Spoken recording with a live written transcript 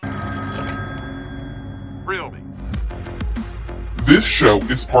Thrill Me. This show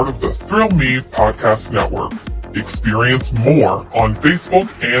is part of the Thrill Me Podcast Network. Experience more on Facebook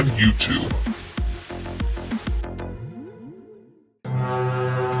and YouTube.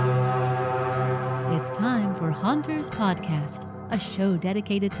 It's time for Haunters Podcast, a show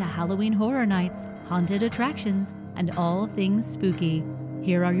dedicated to Halloween horror nights, haunted attractions, and all things spooky.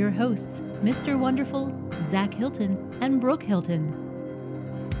 Here are your hosts, Mr. Wonderful, Zach Hilton, and Brooke Hilton.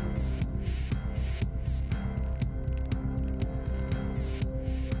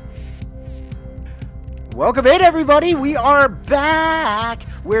 Welcome in, everybody. We are back.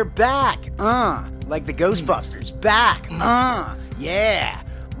 We're back. Like the Ghostbusters. Back. Yeah.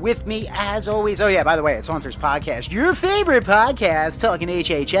 With me, as always. Oh, yeah, by the way, it's Haunters Podcast. Your favorite podcast, Talking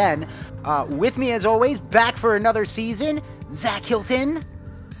HHN. With me, as always, back for another season, Zach Hilton.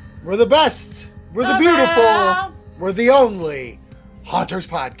 We're the best. We're the beautiful. We're the only Haunters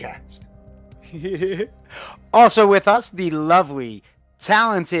Podcast. Also with us, the lovely,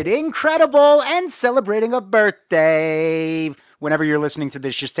 talented, incredible, and celebrating a birthday. Whenever you're listening to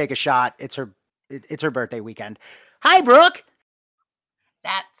this, just take a shot. It's her birthday weekend. Hi, Brooke.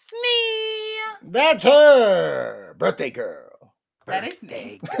 That's me. That's her. Birthday girl. That is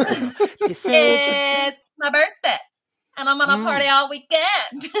me. It's It's my birthday, and I'm gonna party all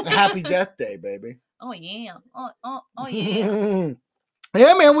weekend. Happy Death Day, baby. Oh yeah. Oh yeah.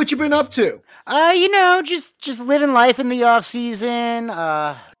 Yeah, man, what you been up to? Just living life in the off season,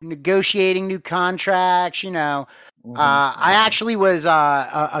 negotiating new contracts, I actually was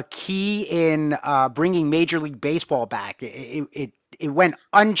a key in bringing Major League Baseball back. It went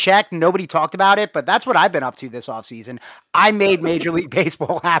unchecked. Nobody talked about it, but that's what I've been up to this off season. I made Major League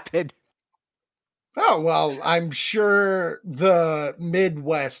Baseball happen. Oh, well, I'm sure the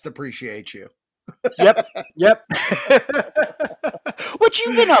Midwest appreciates you. Yep. What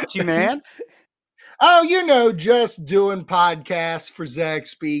you been up to, man? Oh, just doing podcasts for Zach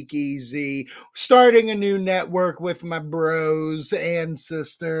Speakeasy, starting a new network with my bros and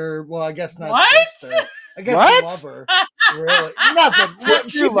sister. Well, I guess not What? sister. I guess What? lover. Really? Nothing. Sister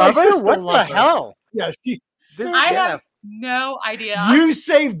She's my lover? sister What lover. the hell? Yeah, I have no idea. You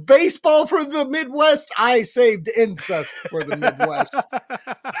saved baseball for the Midwest. I saved incest for the Midwest.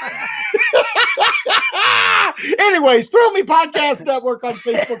 Anyways, Thrill Me Podcast Network on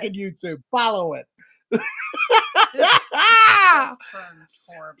Facebook and YouTube. Follow it. This turned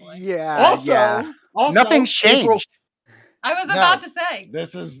horribly. Yeah. Also, Nothing's changed. April- I was No. about to say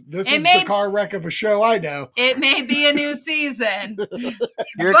This is may- the car wreck of a show I know. it may be a new season.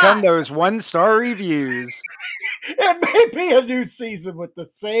 Here But- come those 1-star reviews. It may be a new season with the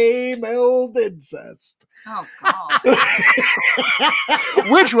same old incest. Oh god.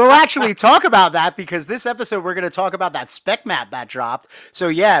 Which we'll actually talk about that because this episode we're going to talk about that spec map that dropped. So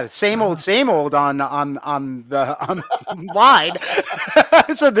yeah, same old on the line.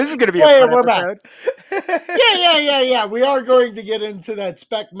 So this is going to be a fun We're back. episode. Yeah. We are going to get into that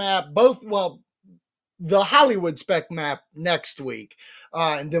spec map. The Hollywood spec map next week,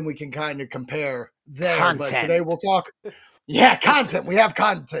 and then we can kind of compare there. Content. But today we'll talk. Yeah, content. We have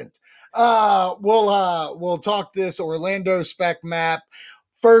content. We'll talk this Orlando spec map.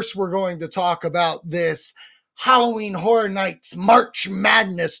 First, we're going to talk about this Halloween Horror Nights March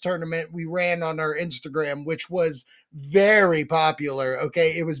Madness tournament we ran on our Instagram, which was very popular.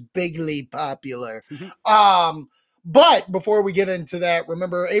 Okay, it was bigly popular. But before we get into that,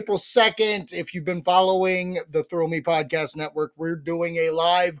 remember April 2nd, if you've been following the Thrill Me Podcast Network, we're doing a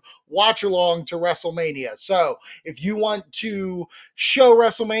live watch along to WrestleMania. So if you want to show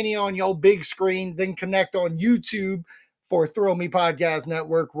WrestleMania on your big screen, then connect on YouTube for Thrill Me Podcast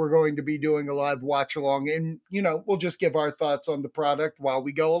Network. We're going to be doing a live watch along, and we'll just give our thoughts on the product while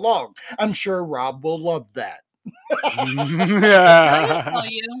we go along. I'm sure Rob will love that. Can I tell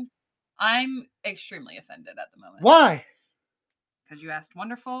you, I'm extremely offended at the moment. Why? Because you asked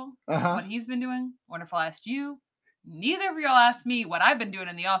Wonderful Uh-huh. what he's been doing. Wonderful asked you. Neither of y'all asked me what I've been doing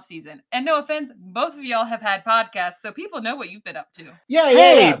in the off season. And no offense, both of y'all have had podcasts, so people know what you've been up to. Yeah.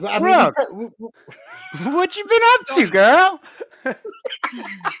 Hey, I Brooke. mean, What you been up to, girl? Can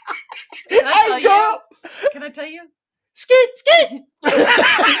I tell Hey, girl. you? Can I tell you? Skeet.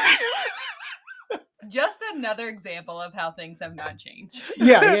 Just another example of how things have not changed.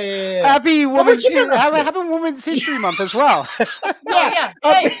 Yeah. Happy Women's you been up to? Happy Women's History Month as well. Oh, yeah.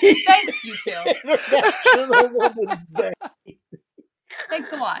 Hey, thanks, you two. International Women's Day.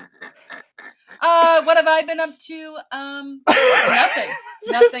 Thanks a lot. What have I been up to? Nothing.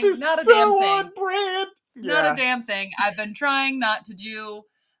 This is Not a so damn thing. on brand. Not a damn thing. I've been trying not to do,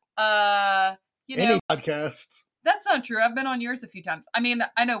 Any podcasts. That's not true. I've been on yours a few times. I mean,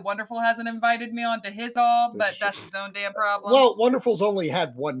 I know Wonderful hasn't invited me on to his all, but that's his own damn problem. Well, Wonderful's only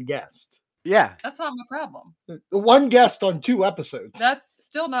had one guest. Yeah. That's not my problem. One guest on 2 episodes. That's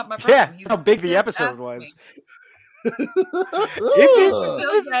still not my problem. Yeah. He's How big the just episode asking was. me. Ugh.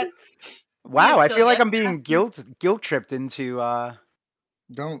 Still get- Wow, I still feel like yet I'm being asking. guilt tripped into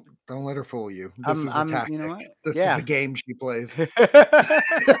Don't let her fool you. This is a tactic. you know what? This is Yeah. a game she plays.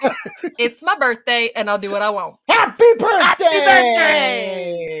 It's my birthday, and I'll do what I want. Happy birthday!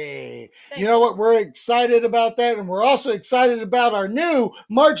 birthday! You know what? We're excited about that, and we're also excited about our new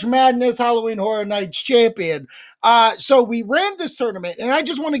March Madness Halloween Horror Nights champion. So we ran this tournament, and I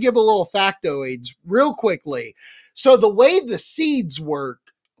just want to give a little factoids real quickly. So the way the seeds work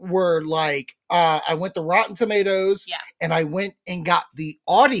were like, I went to Rotten Tomatoes, Yeah. and I went and got the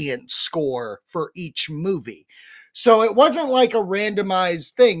audience score for each movie. So it wasn't like a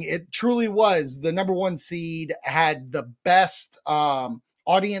randomized thing. It truly was the number 1 seed had the best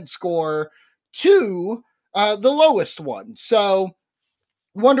audience score to the lowest one. So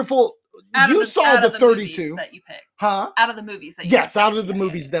Wonderful. You saw the 32 movies that you picked. Huh? Out of the movies that you Yes, picked. out of the Yeah,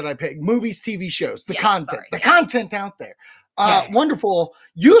 movies that I picked. Movies, TV shows, the Yes, content. sorry, The yeah. content out there. Wonderful.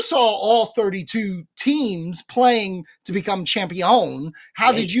 You saw all 32 teams playing to become champion.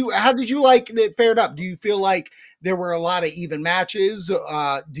 How did you like that fared up? Do you feel like there were a lot of even matches?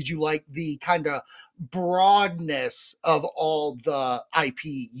 Did you like the kind of broadness of all the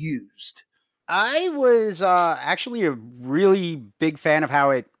IP used? I was actually a really big fan of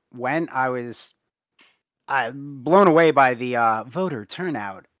how it went. I was blown away by the voter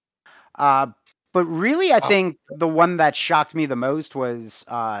turnout. But really, I think the one that shocked me the most was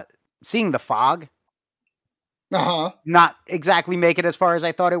seeing the fog Uh-huh. not exactly make it as far as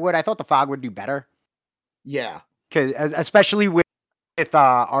I thought it would. I thought the fog would do better, Yeah. because especially with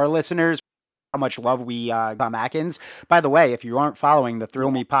our listeners, how much love we Tom Atkins. By the way, if you aren't following the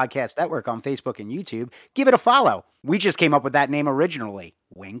Thrill Me Podcast Network on Facebook and YouTube, give it a follow. We just came up with that name originally.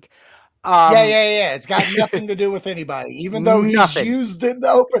 Wink. Yeah. It's got nothing to do with anybody, even though he's Nothing. used in the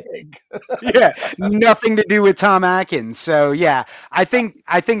opening. Yeah, nothing to do with Tom Atkins. So yeah, I think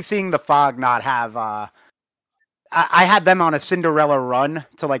seeing the fog not have I had them on a Cinderella run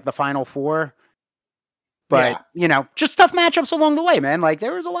to like the final 4. But just tough matchups along the way, man. Like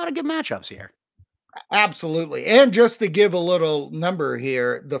there was a lot of good matchups here. Absolutely. And just to give a little number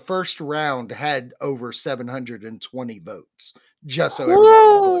here, the first round had over 720 votes. Just so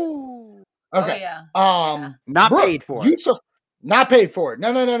everybody's clear. Okay. Oh, yeah. Not Brooke, paid for. Not paid for it.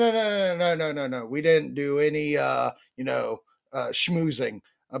 No. We didn't do any schmoozing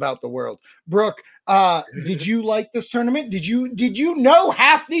about the world. Brooke, did you like this tournament? Did you know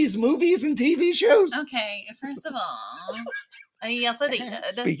half these movies and TV shows? Okay, first of all, yes, I did.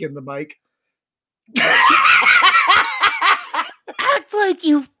 Speak in the mic. Act like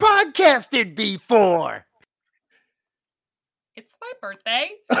you've podcasted before. It's my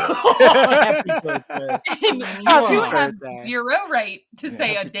birthday. Happy birthday. And Happy you have birthday. 0 right to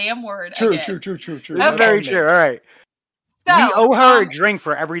say a damn word. True. again. This is Okay. very true. All right. So, we owe her a drink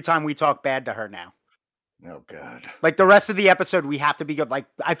for every time we talk bad to her now. Oh God. Like the rest of the episode, we have to be good. Like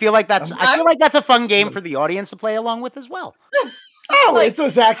I feel like that's a fun game for the audience to play along with as well. Oh, Like, it's a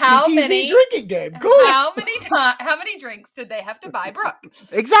Zach how Speakeasy many- drinking game. Cool. How many drinks did they have to buy Brooke?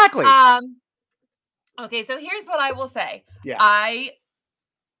 Exactly. Okay, so here's what I will say. Yeah. I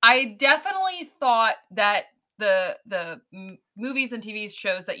definitely thought that the movies and TV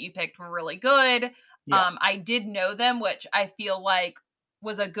shows that you picked were really good. Yeah. I did know them, which I feel like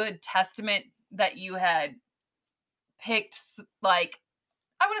was a good testament that you had picked, like,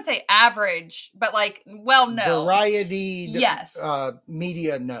 I wouldn't say average, but like well-known. Variety. Yes.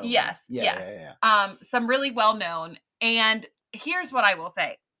 Media. No. Yes. Yeah. Some really well-known. And here's what I will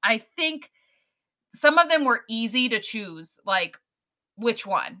say. I think some of them were easy to choose, like which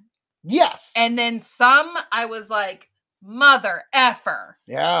one. Yes. And then some I was like, mother effer.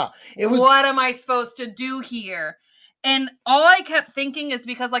 Yeah. It was. What am I supposed to do here? And all I kept thinking is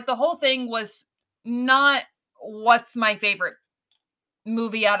because like the whole thing was not what's my favorite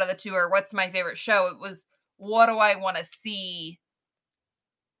movie out of the 2 or what's my favorite show. It was what do I want to see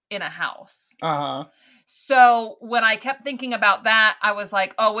in a house? Uh-huh. So when I kept thinking about that, I was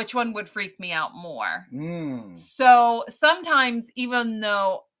like, oh, which one would freak me out more? So sometimes, even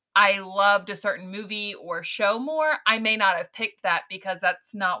though I loved a certain movie or show more, I may not have picked that because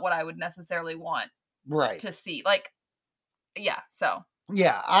that's not what I would necessarily want Right. to see. Like, yeah, so.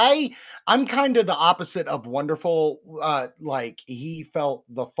 Yeah, I'm kind of the opposite of Wonderful. Like he felt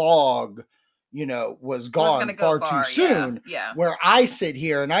the fog was gonna gone go far too far, soon. Yeah. Where I sit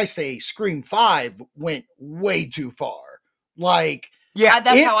here and I say Scream 5 went way too far. Like,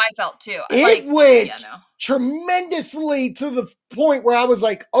 That's how I felt too. It went yeah, no. tremendously to the point where I was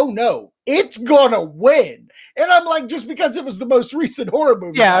like, oh no, it's gonna win. And I'm like, just because it was the most recent horror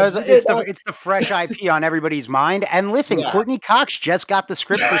movie. Yeah, it's the fresh IP on everybody's mind. And listen, Yeah. Courtney Cox just got the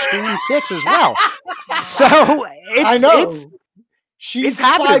script for Scream 6 as well. So I know. She's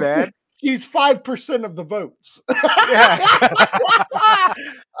happening, man. She's 5% of the votes. Yeah.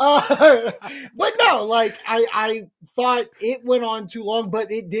 But no, like I thought it went on too long,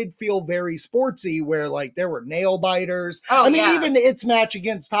 but it did feel very sportsy where like there were nail biters. Oh, I mean, yeah. even its match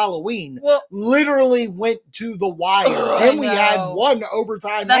against Halloween Well, literally went to the wire. I And we had know. one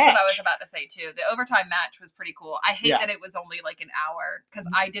overtime That's match. what I was about to say too. The overtime match was pretty cool. I hate Yeah. that it was only like an hour because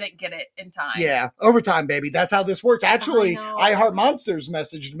I didn't get it in time. Yeah, overtime, baby. That's how this works. Actually, know. I Heart Monsters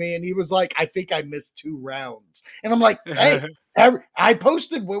messaged me and he was like, I think I missed 2 rounds. And I'm like, hey, I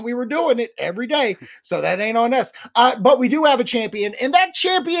posted when we were doing it every day. So that ain't on us. But we do have a champion, and that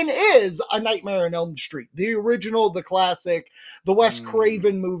champion is A Nightmare on Elm Street, the original, the classic, the Wes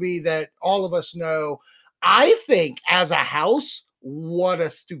Craven movie that all of us know. I think as a house, what a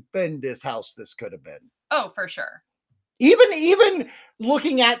stupendous house this could have been. Oh, for sure. Even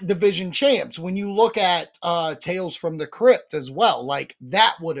looking at Division Champs, when you look at Tales from the Crypt as well, like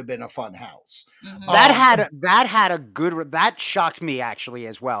that would have been a fun house. Mhm. That shocked me actually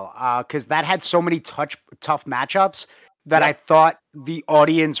as well, because that had so many tough matchups that I thought the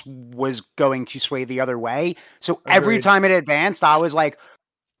audience was going to sway the other way. So every Agreed. time it advanced, I was like,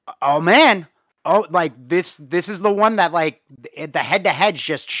 oh man. Oh, like this is the one that like the head-to-head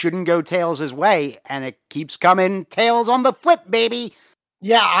just shouldn't go Tails' way, and it keeps coming Tails on the flip, baby.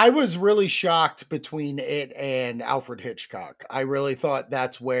 Yeah, I was really shocked between it and Alfred Hitchcock. I really thought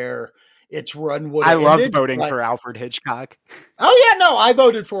that's where its run would have ended. I loved voting for Alfred Hitchcock. Oh yeah, no, I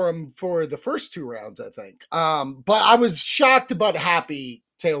voted for him for the first 2 rounds, I think. But I was shocked but happy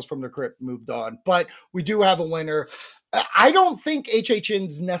Tales from the Crypt moved on. But we do have a winner. I don't think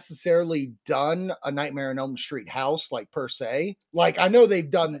HHN's necessarily done a Nightmare on Elm Street house, like per se. Like I know they've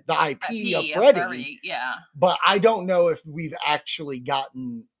done the IP of Freddy, yeah. but I don't know if we've actually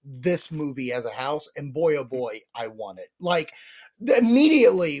gotten this movie as a house. And boy, oh boy, I want it. Like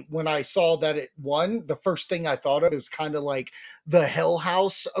immediately when I saw that it won, the first thing I thought of is kind of like the Hill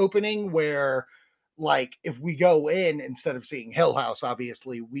House opening where like if we go in, instead of seeing Hill House,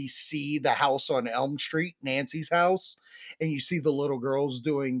 obviously we see the house on Elm Street, Nancy's house, and you see the little girls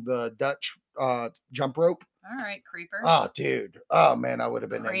doing the Dutch jump rope. All right, creeper. Oh, dude. Oh man, I would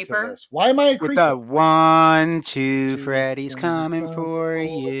have been Creeper? into this. Why am I a creeper? With the 1, 2, Freddy's coming for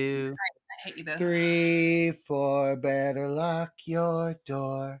you. I hate you both. 3, 4, better lock your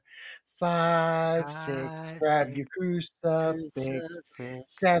door. 5, 6, grab your crucifix.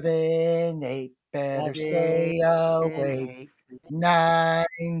 7, 8, better stay awake. 9,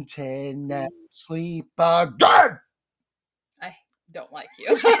 10, never sleep again. I don't like you.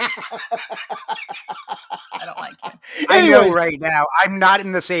 I don't like you. I know Anyways. right now. I'm not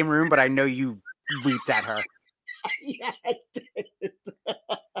in the same room, but I know you leaped at her. Yeah, I did.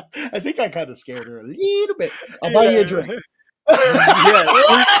 I think I kind of scared her a little bit. I'll buy you a drink.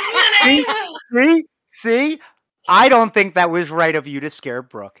 See? I don't think that was right of you to scare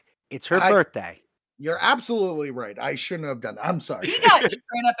Brooke. It's her birthday. You're absolutely right. I shouldn't have done that. I'm sorry. He got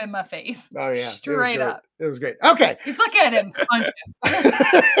straight up in my face. Oh yeah, Straight up. It was great. Okay. He's looking at him, punch him.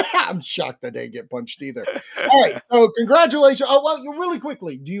 I'm shocked I didn't get punched either. All right. So congratulations. Oh well, you really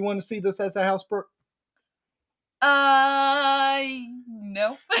quickly. Do you want to see this as a house, Brooke? No.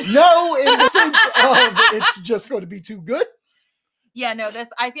 No, in the sense of it's just going to be too good. Yeah, no,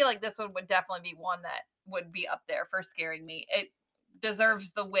 I feel like this one would definitely be one that would be up there for scaring me. It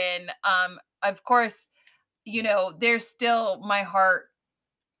deserves the win. Of course, there's still my heart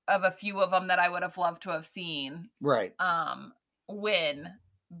of a few of them that I would have loved to have seen Right. win,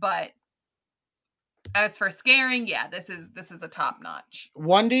 but as for scaring, yeah, this is a top notch.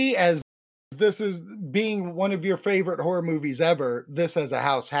 Wendy, as this is being one of your favorite horror movies ever, this as a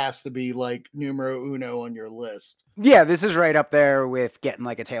house has to be like numero uno on your list. Yeah, this is right up there with getting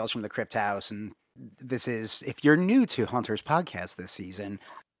like a Tales from the Crypt house. And this is, if you're new to Hunter's podcast this season,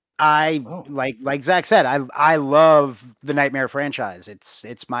 like Zach said, I love the Nightmare franchise.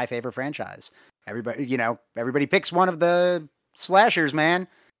 It's my favorite franchise. Everybody picks one of the slashers, man.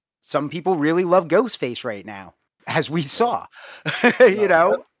 Some people really love Ghostface right now, as we saw.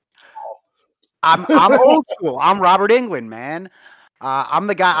 I'm old school. I'm Robert Englund, man. I'm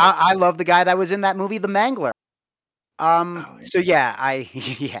the guy. I love the guy that was in that movie, The Mangler. So yeah,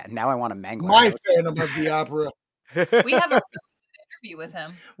 yeah. Now I want a Mengele. My Phantom of the Opera. We have a really good interview with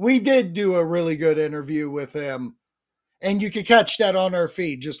him. We did do a really good interview with him, and you can catch that on our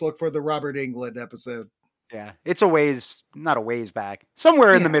feed. Just look for the Robert Englund episode. Yeah, it's not a ways back.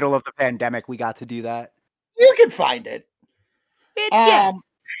 Somewhere in the middle of the pandemic, we got to do that. You can find it. Yeah.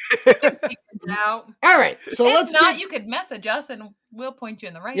 You can figure it out. All right, so if not, you could message us and we'll point you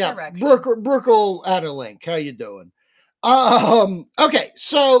in the right direction. Brooke will add a link. How you doing? Okay,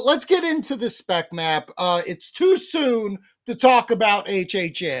 so let's get into the spec map. It's too soon to talk about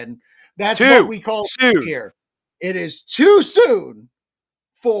HHN. That's what we call it here. It is too soon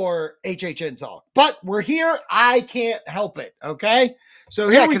for HHN talk, but we're here. I can't help it. Okay, so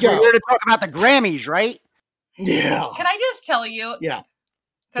here we go. We're here to talk about the Grammys, right? Yeah. Can I just tell you? Yeah.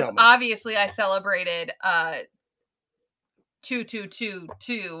 Because obviously I celebrated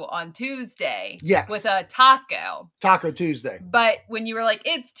 2222 on Tuesday. Yes. With a taco. Taco Tuesday. But when you were like,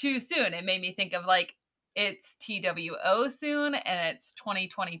 it's too soon, it made me think of like, it's TWO soon and it's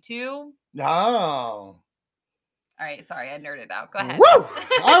 2022. No. All right, sorry, I nerded out. Go ahead. Woo!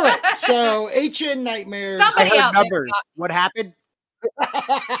 All right, so HN Nightmares. Somebody out numbers. What happened?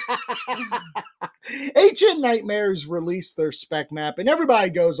 HN Nightmares released their spec map, and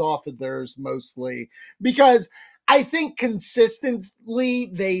everybody goes off of theirs mostly because I think consistently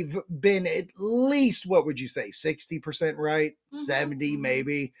they've been at least, what would you say, 60% right? 70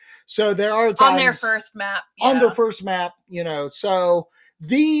 maybe. So there are times on their first map. Yeah. On their first map, so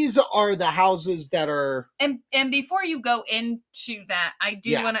these are the houses that are. And before you go into that, I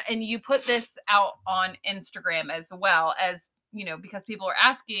do want to, and you put this out on Instagram as well as, because people are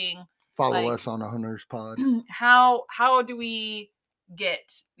asking. Follow us on Owners Pod. How do we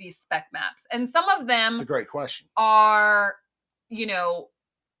get these spec maps? And some of them. It's a great question. Are,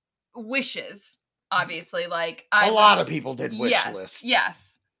 wishes, obviously. Like a lot of people did wish lists.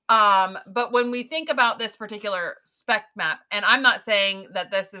 Yes. But when we think about this particular spec map, and I'm not saying that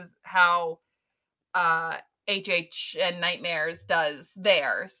this is how HHN Nightmares does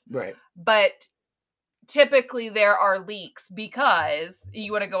theirs. Right. But typically there are leaks because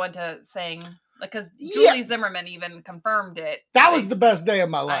you want to go into saying, because Julie Zimmerman even confirmed it. That was the best day of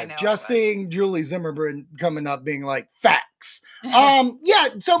my life. Just seeing Julie Zimmerman coming up being like, facts.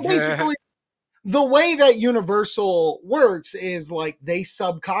 So basically the way that Universal works is like they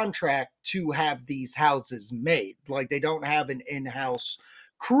subcontract to have these houses made. Like they don't have an in-house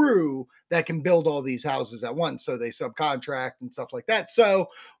crew that can build all these houses at once. So they subcontract and stuff like that. So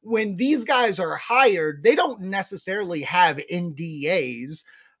when these guys are hired, they don't necessarily have NDAs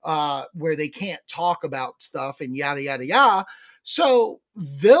where they can't talk about stuff and yada, yada, yada. So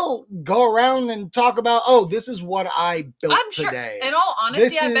they'll go around and talk about, this is what I built today. In all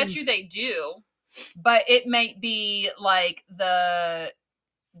honesty, I bet you they do. But it might be like the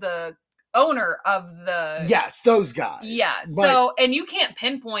owner of the those guys. So and you can't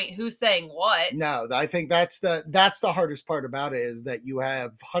pinpoint who's saying what. No, I think that's the hardest part about it is that you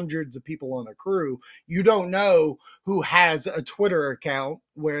have hundreds of people on a crew. You don't know who has a Twitter account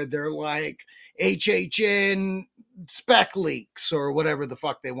where they're like HHN spec leaks or whatever the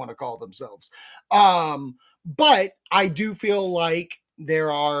fuck they want to call themselves. But I do feel like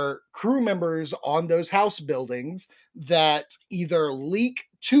there are crew members on those house buildings that either leak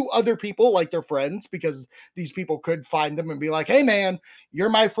to other people, like their friends, because these people could find them and be like, hey man, you're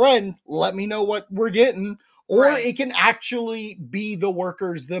my friend. Let me know what we're getting. Or it can actually be the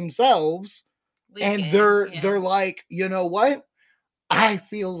workers themselves. Leaking, and they're like, you know what? I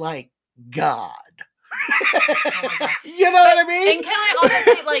feel like God. You know what I mean? And can I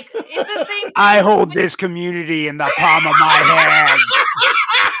honestly, like, it's the same thing. I hold this community in the palm of my hand.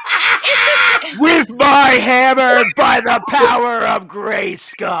 With my hammer by the power of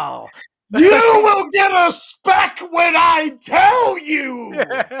Grayskull. You will get a spec when I tell you.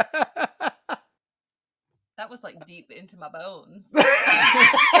 That was like deep into my bones.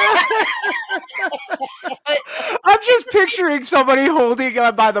 I'm just picturing somebody holding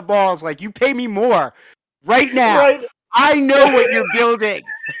on by the balls like, you pay me more right now. Right. I know what you're building.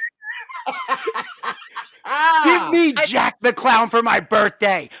 Give me Jack the Clown for my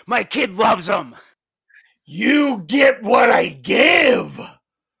birthday. My kid loves him. You get what I give.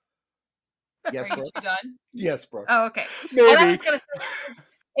 Yes, bro. Are you done? Yes, bro. Oh, okay. Maybe. And I was gonna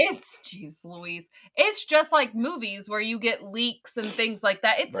say, jeez Louise. It's just like movies where you get leaks and things like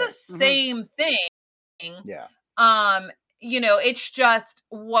that. It's the same thing. Yeah. It's just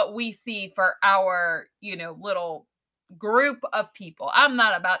what we see for our, little group of people. I'm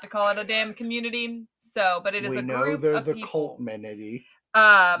not about to call it a damn community. So, but it is a group of people. The cult community.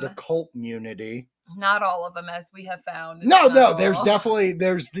 The cult community. Not all of them, as we have found. No, Not all. there's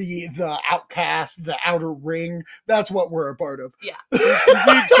the outcast, the outer ring. That's what we're a part of. Yeah. Geeks, baby,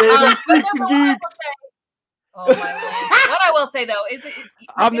 But then freaking what I will geeks. say- oh my Lord. What I will say though is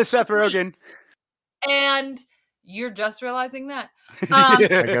I'm the it's Seth just neat. Rogen. And you're just realizing that. I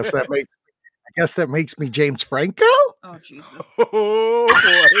guess that makes me James Franco. Oh Jesus.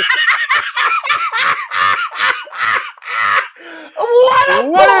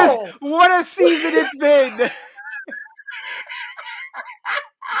 Oh boy. What a season it's been.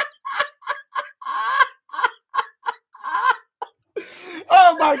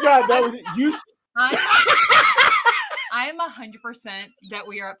 Oh my God, that was you. I am 100% that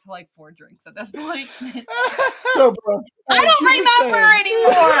we are up to like 4 drinks at this point. So, Brooke, I don't remember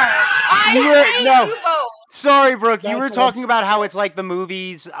anymore. I hate you both. Sorry, Brooke. You That's were what- talking about how it's like the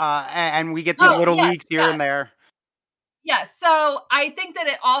movies, and we get the Oh, little yes, leaks here yes. and there. Yeah, so I think that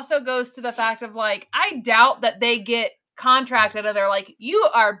it also goes to the fact of like, I doubt that they get contracted and they're like, you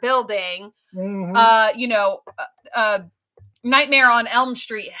are building, Mhm. Nightmare on Elm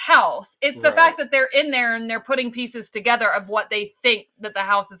Street house. It's the Right. fact that they're in there and they're putting pieces together of what they think that the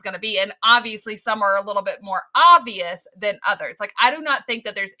house is going to be. And obviously some are a little bit more obvious than others. Like, I do not think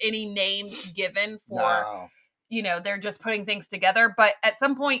that there's any names given for, No. they're just putting things together. But at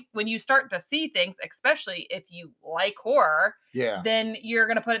some point when you start to see things, especially if you like horror, Yeah. then you're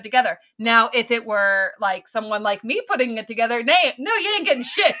going to put it together. Now, if it were like someone like me putting it together, no, you ain't getting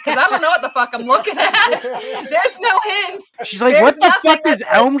shit because I don't know what the fuck I'm looking at. There's no hints. She's like, There's "What the nothing fuck does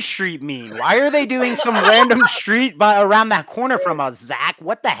that's- Elm Street mean? Why are they doing some random street around that corner from us, Zach?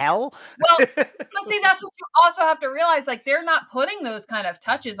 What the hell?" Well, but see, that's what you also have to realize. Like, they're not putting those kind of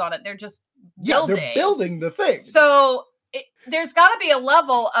touches on it. They're just building. They're building the thing. So there's got to be a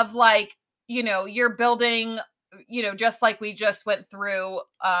level of like, you're building, just like we just went through.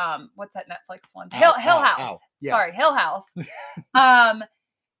 What's that Netflix one? Hill House. Ow. Yeah. Sorry, Hill House.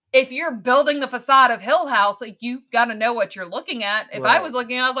 If you're building the facade of Hill House, like, you got to know what you're looking at. If I Right. was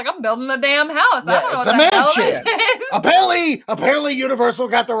looking, I was like, I'm building the damn house. Yeah, I don't know it's what a the hell mansion. this is. Apparently, Universal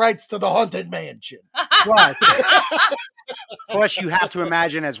got the rights to the Haunted Mansion. Plus, you have to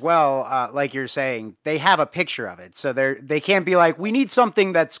imagine as well, like you're saying, they have a picture of it, so they can't be like, we need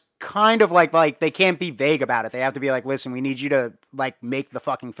something that's kind of like they can't be vague about it. They have to be like, listen, we need you to like make the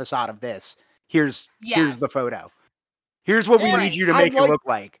fucking facade of this. Here's the photo. Here's what we And need you to I make it like- look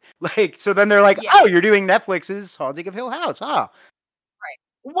like. Like, so then they're like, Yeah. oh, you're doing Netflix's Haunting of Hill House, huh?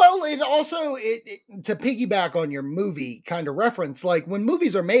 Well, it also to piggyback on your movie kind of reference, like when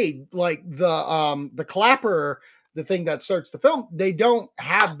movies are made, like the clapper, the thing that starts the film, they don't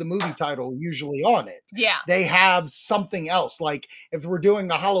have the movie title usually on it. Yeah. They have something else. Like if we're doing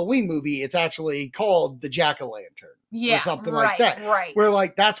a Halloween movie, it's actually called the Jack-o'-lantern. Yeah. something right, like that. Right. Where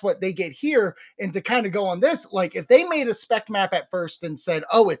like that's what they get here. And to kind of go on this, like if they made a spec map at first and said,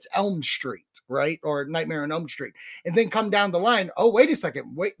 oh, it's Elm Street, right? Or Nightmare on Elm Street, and then come down the line, oh, wait a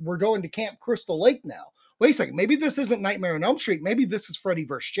second, we're going to Camp Crystal Lake now. Wait a second, maybe this isn't Nightmare on Elm Street, maybe this is Freddy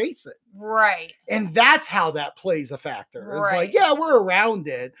vs. Jason. Right. And that's how that plays a factor. It's Right. like, yeah, we're around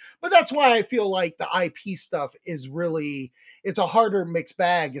it. But that's why I feel like the IP stuff is really, it's a harder mixed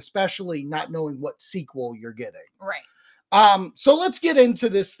bag, especially not knowing what sequel you're getting. Right. So let's get into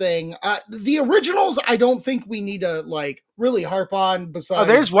this thing. The originals, I don't think we need to like really harp on. Besides, Oh,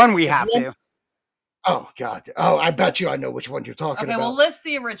 there's one we have to. Oh God! Oh, I bet you I know which one you're talking Okay, about. well, list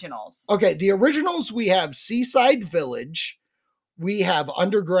the originals. Okay, the originals we have Seaside Village, we have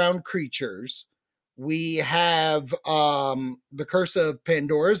Underground Creatures, we have The Curse of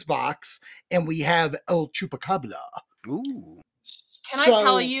Pandora's Box, and we have El Chupacabra. Ooh. Can I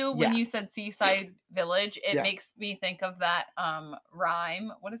tell you, when yeah. you said Seaside Village, it Yeah. makes me think of that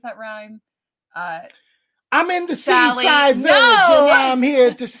rhyme. What is that rhyme? I'm in the Sally, Seaside Village, no! and I'm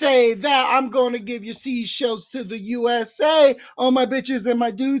here to say that I'm going to give you seashells to the USA. All my bitches and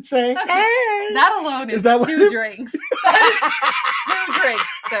my dudes say, hey. That alone Is is, that what two it- drinks. That is 2 drinks,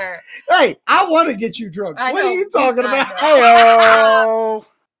 sir. Hey, I want to get you drunk. I What are know, you talking I about? Heyo.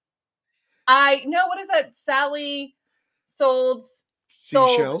 I know, what is that? Sally sold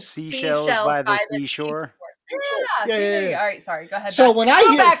Seashells. Seashells by the seashore. Yeah, Yeah, see, yeah, there you yeah. go. All right, sorry. Go ahead. So back. when I Go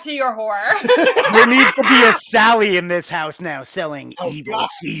hear- back to your horror. There needs to be a Sally in this house now selling Oh, evil God.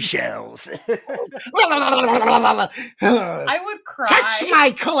 seashells. I would cry. Touch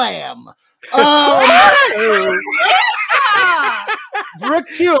my clam. Ah, Brooke,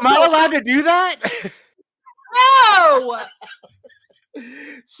 too, am I allowed to do that? no.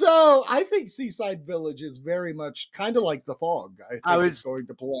 So I think Seaside Village is very much kind of like The Fog. I think I it's was- going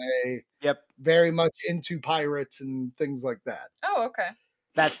to play Yep. very much into pirates and things like that. Oh, okay.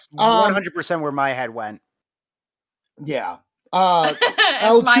 That's 100% where my head went. Yeah.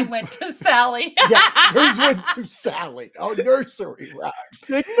 Mine went to Sally. Yeah, yours went to Sally. Oh, nursery rhyme.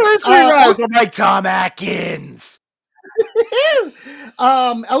 The nursery rhymes. I'm like Tom Atkins.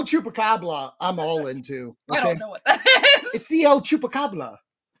 El Chupacabra, I'm all into. Okay? I don't know what that is. It's the El Chupacabra.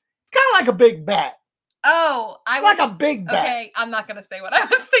 It's kind of like a big bat. Oh, It's like a big bat. Okay, I'm not gonna say what I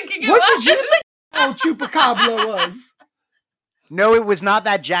was thinking. What did you think El Chupacabra was? No, it was not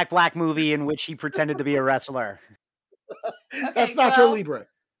that Jack Black movie in which he pretended to be a wrestler. Okay, That's Nacho Libre.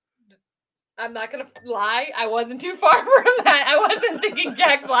 I'm not gonna lie. I wasn't too far from that. I wasn't thinking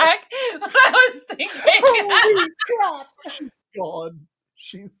Jack Black. I was thinking. Holy crap! She's gone.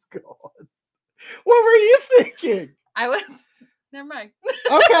 She's gone. What were you thinking? I was. Never mind.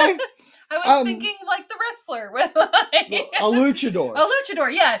 Okay. I was thinking like the wrestler with like A luchador. a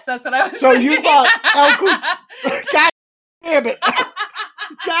luchador. Yes, that's what I was. So thinking. you thought God damn it!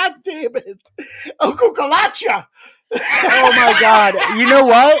 God damn it! El Cucaracha. Oh my God. You know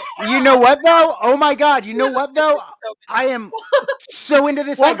what? You know what though? Oh my God. You know what though? I am so into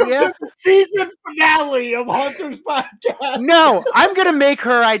this Welcome idea. to the season finale of Hunter's Podcast. No, I'm going to make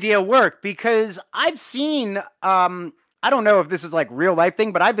her idea work because I've seen, I don't know if this is like real life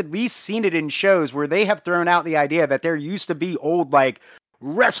thing, but I've at least seen it in shows where they have thrown out the idea that there used to be old like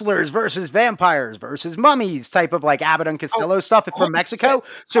wrestlers versus vampires versus mummies type of like Abbott and Costello stuff from Mexico.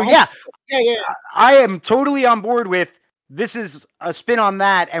 So yeah, I am totally on board with this is a spin on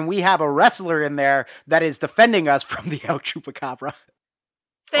that. And we have a wrestler in there that is defending us from the El Chupacabra.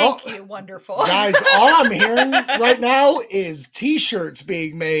 Thank you, wonderful Guys, all I'm hearing right now is t-shirts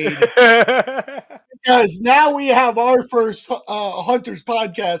being made. Because now we have our first Hunter's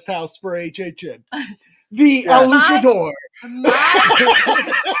Podcast house for HHN. The El Luchador.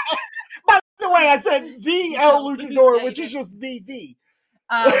 By the way, I said the El Luchador, which is just the.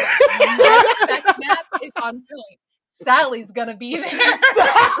 My spec map is on point. Sally's gonna be there. Sally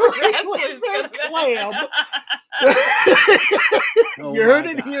with her clam. You heard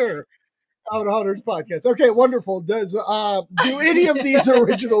it here on Hunter's Podcast. Okay, wonderful. Does do any of these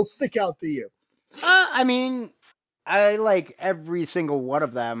originals stick out to you? I mean, I like every single one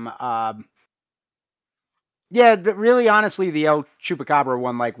of them. Yeah, really, honestly, the El Chupacabra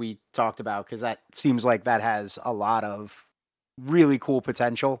one, like we talked about, because that seems like that has a lot of really cool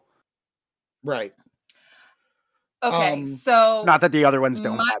potential. Right. Okay, so not that the other ones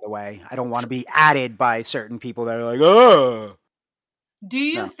don't, by the way. I don't want to be added by certain people that are like, oh. Do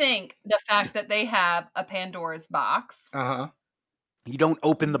you think the fact that they have a Pandora's box, you don't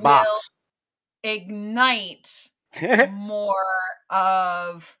open the box, ignite more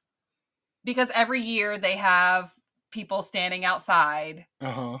of, because every year they have people standing outside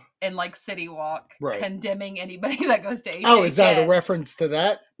in like City Walk condemning anybody that goes to HHN. Oh, is that a reference to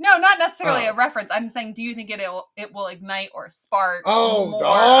that? No, not necessarily a reference. I'm saying, do you think it will ignite or spark?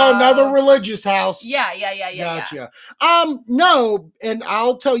 Another religious house. Yeah. Gotcha. No, and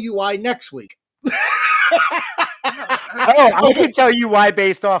I'll tell you why next week. I can tell you why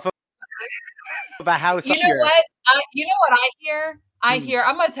based off of a house. You know what? You know what I hear?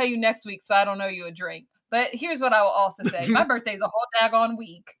 I'm going to tell you next week, so I don't know you a drink. But here's what I will also say. My birthday's a whole daggone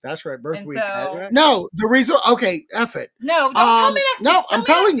week. That's right, birth week. So, no, the reason, F it. No, don't tell me next week. No, I'm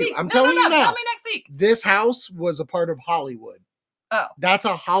telling you. I'm telling you now. Tell me next week. This house was a part of Hollywood. Oh. That's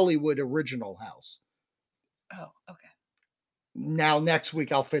a Hollywood original house. Oh, okay. Now, next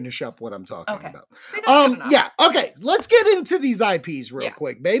week, I'll finish up what I'm talking about. See, yeah. Okay. Let's get into these IPs real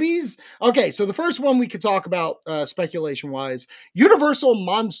quick, babies. Okay. So the first one we could talk about, speculation wise, Universal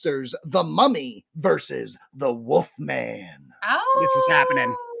Monsters, The Mummy versus The Wolfman. Oh. This is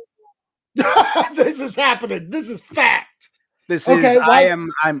happening. This is happening. This is fact. This is,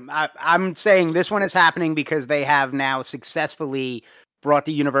 I'm saying this one is happening because they have now successfully brought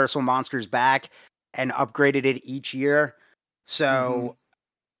the Universal Monsters back and upgraded it each year. So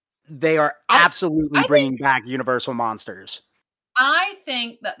they are absolutely bringing back Universal Monsters. I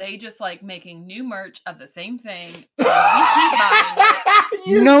think that they just like making new merch of the same thing. We keep buying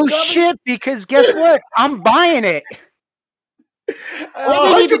it. No shit, because guess what? I'm buying it.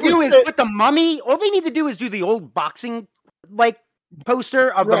 All they need to do is put the Mummy. All they need to do is do the old boxing like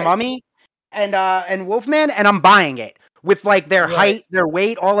poster of the Mummy and Wolfman, and I'm buying it. With like their height, their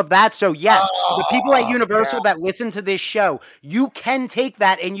weight, all of that. So yes, the people at Universal that listen to this show, you can take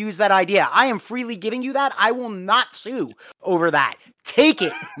that and use that idea. I am freely giving you that. I will not sue over that. Take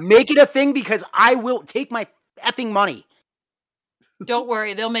it. Make it a thing because I will take my effing money. Don't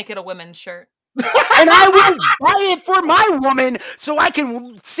worry, they'll make it a women's shirt. And I will buy it for my woman so I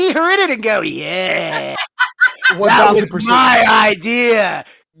can see her in it and go, yeah. That was 1000%. my idea.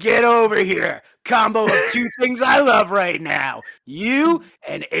 Get over here. Combo of two things I love right now. You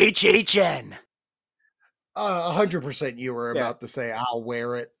and HHN. 100% you were Yeah. about to say, I'll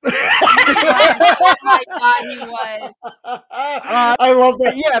wear it. Oh my God, he was. I love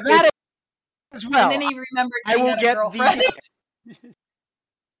that. Yeah, that as well. And then he remembered I he will had a get girlfriend.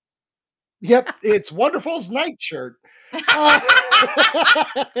 Yep, it's Wonderful's nightshirt. And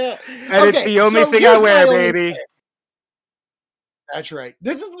it's the only thing I wear, baby. That's right.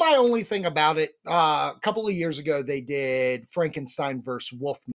 This is my only thing about it. A couple of years ago, they did Frankenstein versus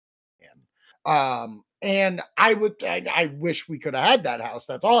Wolfman. And I wish we could have had that house.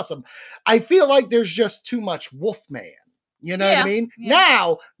 That's awesome. I feel like there's just too much Wolfman. You know what I mean? Yeah.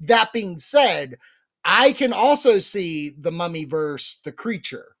 Now, that being said, I can also see the Mummy versus the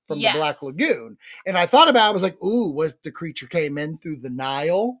Creature from the Black Lagoon. And I thought about it, I was like, ooh, what if the Creature came in through the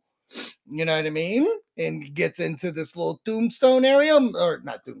Nile? You know what I mean? And gets into this little tombstone area, or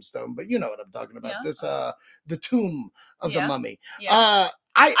not tombstone, but you know what I'm talking about. Yeah. This the tomb of the mummy. Yeah.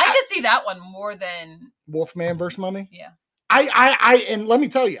 I could see that one more than Wolfman versus Mummy. Yeah. And let me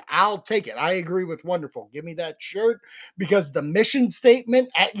tell you, I'll take it. I agree with Wonderful. Give me that shirt, because the mission statement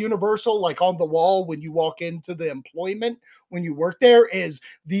at Universal, like on the wall when you walk into the employment, when you work there, is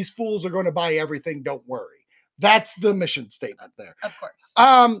these fools are going to buy everything. Don't worry. That's the mission statement there. Of course.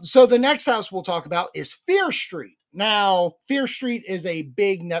 So the next house we'll talk about is Fear Street. Now, Fear Street is a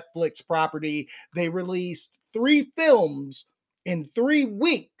big Netflix property. They released 3 films in 3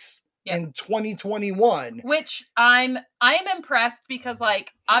 weeks in 2021. Which I'm impressed, because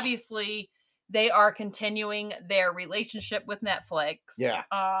like obviously they are continuing their relationship with Netflix. Yeah.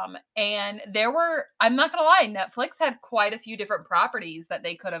 And I'm not gonna lie, Netflix had quite a few different properties that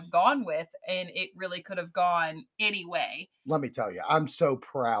they could have gone with, and it really could have gone anyway. Let me tell you, I'm so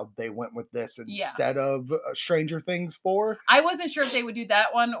proud they went with this instead of Stranger Things 4. I wasn't sure if they would do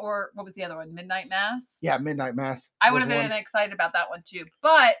that one, or what was the other one? Midnight Mass? Yeah, Midnight Mass. I would have been excited about that one too.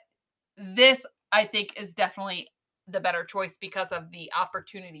 But this, I think, is definitely the better choice because of the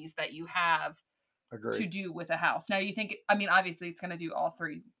opportunities that you have to do with a house. Now, you think, I mean, obviously it's going to do all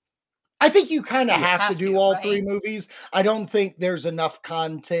 3. I think you kind of have to do all 3 movies. I don't think there's enough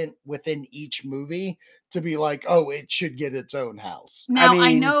content within each movie to be like, oh, it should get its own house. Now,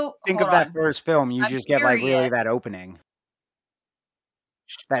 I know. Think of that first film. You just get like really that opening.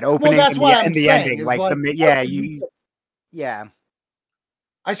 That opening. Well, that's what I'm the saying. ending. Like the, yeah.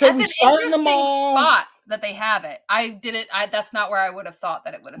 I said that's we an start in the mall. Spot that they have it. That's not where I would have thought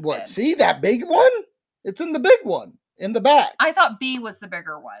that it would have been. See that big one? It's in the big one in the back. I thought B was the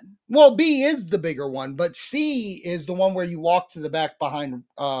bigger one. Well, B is the bigger one, but C is the one where you walk to the back behind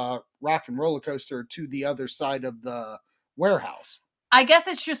Rock and Roller Coaster to the other side of the warehouse. I guess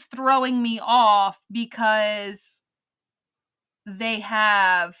it's just throwing me off because they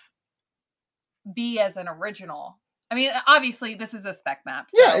have B as an original. I mean, obviously, this is a spec map.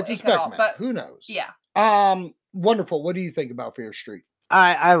 So yeah, it's a spec map. But who knows? Yeah. Wonderful. What do you think about Fear Street?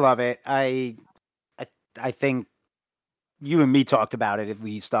 I love it. I think you and me talked about it at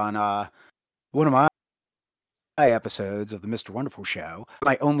least on one of my episodes of the Mr. Wonderful show.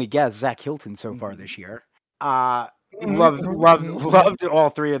 My only guest, Zach Hilton, so far this year. Loved all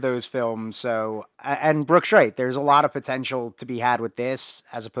 3 of those films. So, and Brooke's right. There's a lot of potential to be had with this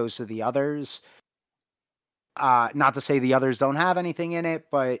as opposed to the others. Not to say the others don't have anything in it,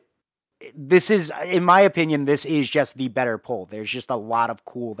 but this is, in my opinion, this is just the better pull. There's just a lot of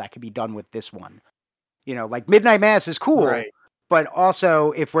cool that could be done with this one. You know, like Midnight Mass is cool, right? But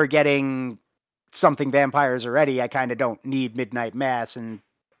also, if we're getting something vampires already, I kind of don't need Midnight Mass and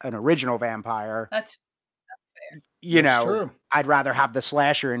an original vampire. That's fair. That's true. I'd rather have the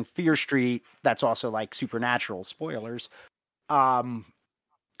slasher in Fear Street. That's also like supernatural. Spoilers. I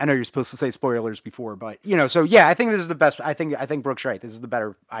know you're supposed to say spoilers before, but so yeah, I think this is the best. I think Brooke's right. This is the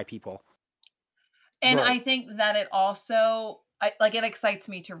better IP pull. And I think that it also, it excites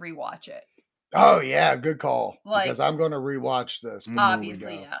me to rewatch it. Oh yeah, good call. Because I'm going to rewatch this.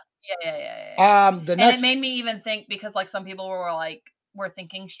 Obviously, yeah. The next, and it made me even think, because like some people were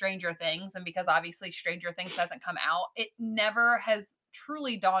thinking Stranger Things, and because obviously Stranger Things hasn't come out, it never has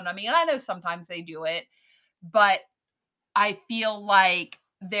truly dawned on me. And I know sometimes they do it, but I feel like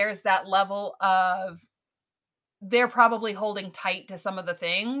there's that level of they're probably holding tight to some of the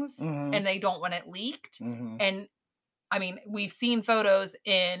things and they don't want it leaked. And I mean, we've seen photos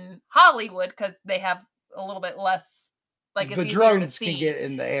in Hollywood because they have a little bit less, like the drones can get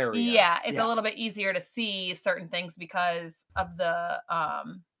in the area. Yeah, it's a little bit easier to see certain things because of the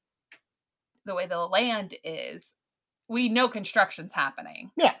way the land is. We know construction's happening.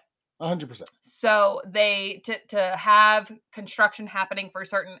 Yeah. 100%. So they to have construction happening for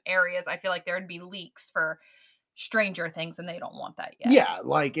certain areas, I feel like there would be leaks for Stranger Things, and they don't want that yet. Yeah,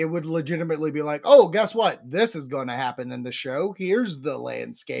 like it would legitimately be like, oh, guess what? This is going to happen in the show. Here's the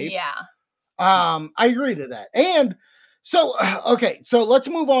landscape. Yeah. I agree to that. And so, okay, so let's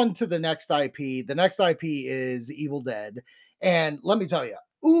move on to the next IP. The next IP is Evil Dead. And let me tell you,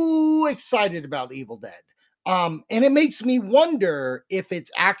 excited about Evil Dead. And it makes me wonder if it's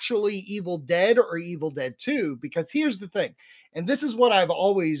actually Evil Dead or Evil Dead 2, because here's the thing. And this is what I've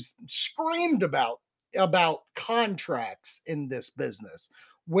always screamed about contracts in this business,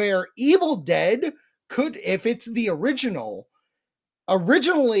 where Evil Dead could, if it's the originally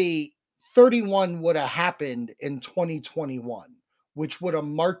 31 would have happened in 2021, which would have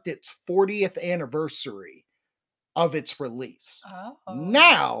marked its 40th anniversary of its release. Oh.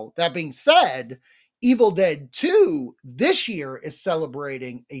 Now, that being said, Evil Dead 2 this year is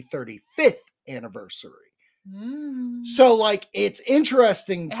celebrating a 35th anniversary. So, like, it's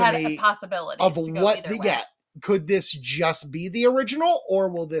interesting to me a possibility of what could this just be the original, or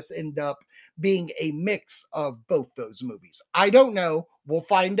will this end up being a mix of both those movies? I don't know. We'll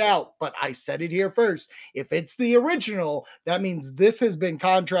find out, but I said it here first. If it's the original, that means this has been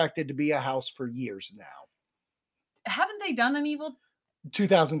contracted to be a house for years now. Haven't they done an Evil?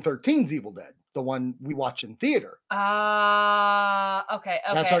 2013's Evil Dead, the one we watch in theater. Okay.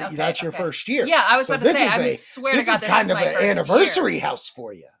 That's your first year. Yeah, I was about to say. I swear to God, this is kind of an anniversary house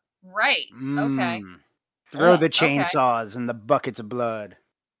for you. Right. Okay. Throw the chainsaws and the buckets of blood.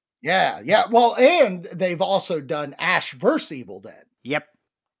 Yeah. Well, and they've also done Ash vs. Evil Dead. Yep.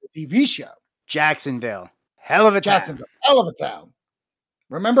 The TV show. Jacksonville. Hell of a town.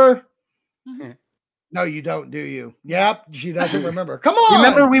 Remember? Mm-hmm. No, you don't, do you? Yep, she doesn't remember. Come on.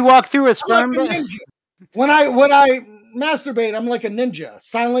 Remember we walked through a sperm bank? When I masturbate, I'm like a ninja,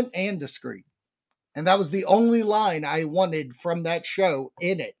 silent and discreet. And that was the only line I wanted from that show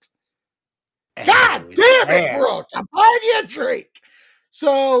in it. God damn it, Brooke! I'm buying you a drink.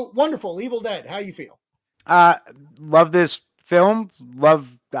 So wonderful, Evil Dead. How you feel? Love this film.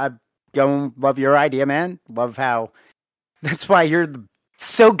 Love your idea, man. Love how. That's why you're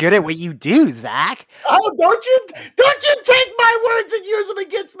so good at what you do, Zach. Oh, don't you take my words and use them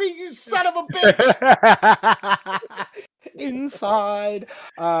against me, you son of a bitch. Inside.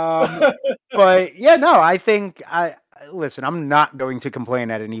 But yeah, no, I think listen, I'm not going to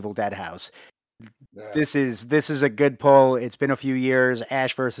complain at an Evil Dead house. Yeah. This is a good pull. It's been a few years.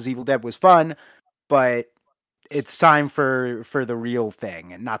 Ash versus Evil Dead was fun, but it's time for the real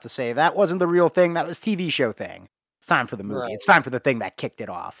thing. And not to say that wasn't the real thing, that was TV show thing. It's time for the movie. Right. It's time for the thing that kicked it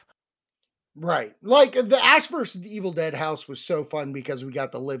off. Right. Like the Ash vs. Evil Dead house was so fun because we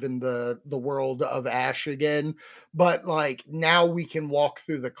got to live in the world of Ash again. But like now we can walk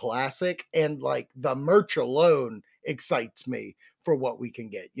through the classic, and like the merch alone excites me for what we can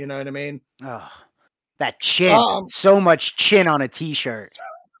get. You know what I mean? Oh, that chin. So much chin on a t-shirt.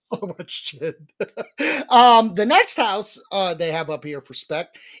 So much chin. The next house they have up here for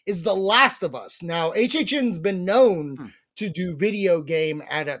spec is The Last of Us. Now, HHN's been known to do video game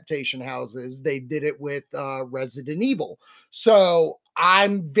adaptation houses. They did it with Resident Evil. So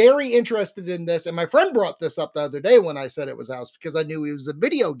I'm very interested in this. And my friend brought this up the other day when I said it was a house because I knew he was a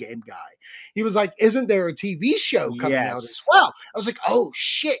video game guy. He was like, isn't there a TV show coming out as well? I was like, oh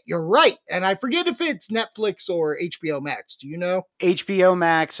shit, you're right. And I forget if it's Netflix or HBO Max. Do you know? HBO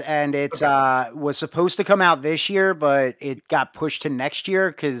Max, and it was supposed to come out this year, but it got pushed to next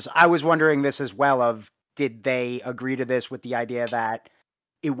year because I was wondering this as well of, did they agree to this with the idea that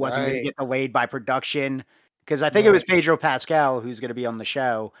it wasn't going to get delayed by production? Because I think it was Pedro Pascal, who's going to be on the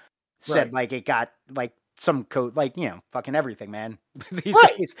show, said like it got like some code, like, you know, fucking everything, man. These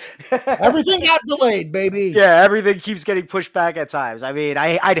days. Everything got delayed, baby. Yeah, everything keeps getting pushed back at times. I mean,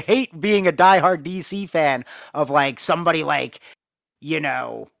 I'd hate being a diehard DC fan of like somebody like, you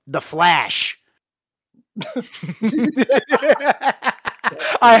know, The Flash.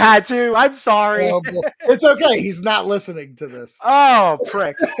 I had to. I'm sorry. It's okay. He's not listening to this. Oh,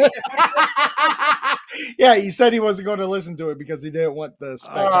 prick. Yeah, he said he wasn't going to listen to it because he didn't want the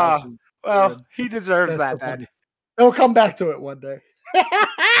spec. Well, he deserves that then. He'll come back to it one day.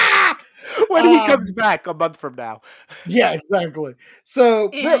 When he comes back a month from now. Yeah, exactly. So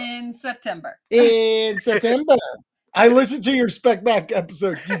in September. I listened to your Spec Back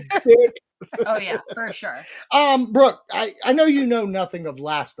episode, you dick. Oh yeah, for sure. Brooke, I know you know nothing of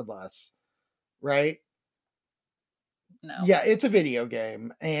Last of Us, right? No. Yeah, it's a video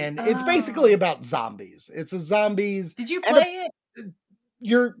game, and it's basically about zombies. It's a zombies. Did you play it?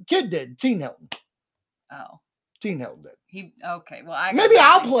 Your kid did. Teen Hilton. Oh. Teen Hilton did. Okay. Well, I Maybe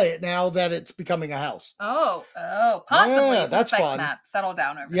I'll play it now that it's becoming a house. Oh, possibly. Yeah, that's Spec fun. Map. Settle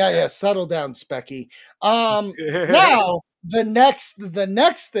down over Yeah, there. yeah. Settle down, Specky. Now the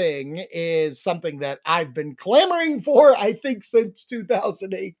next thing is something that I've been clamoring for, I think, since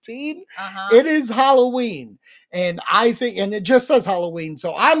 2018. It is Halloween. And I think, and it just says Halloween.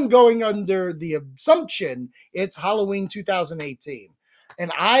 So I'm going under the assumption it's Halloween 2018.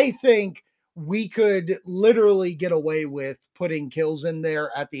 And I think we could literally get away with putting kills in there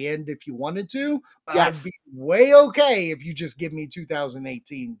at the end if you wanted to. Yes. I'd be way okay if you just give me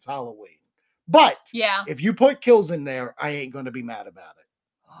 2018's Halloween. But Yeah. if you put kills in there, I ain't going to be mad about it.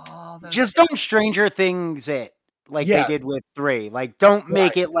 Oh, Just don't Stranger Things it like Yes. they did with 3. Like, don't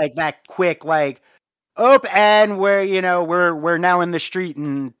make it like that quick, like, and we're now in the street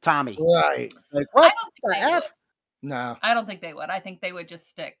and Tommy. Right. Like, what I don't the think they F? would. No. I don't think they would. I think they would just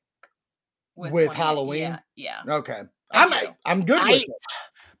stick with 28. 28. Halloween? Yeah. Okay. I do. I'm good with it.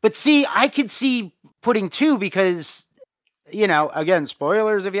 But see, I could see putting 2 because, again,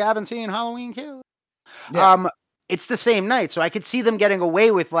 spoilers if you haven't seen Halloween Kills. Yeah. It's the same night, so I could see them getting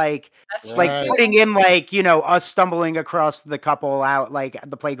away with That's Right. putting in us stumbling across the couple out like at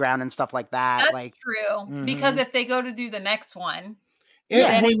the playground and stuff like that. That's true. Because if they go to do the next one, And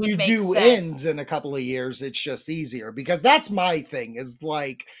then it when would you make do sense. ends in a couple of years, it's just easier because that's my thing is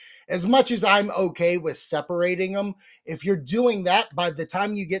like, as much as I'm okay with separating them, if you're doing that, by the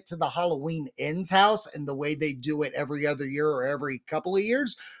time you get to the Halloween ends house and the way they do it every other year or every couple of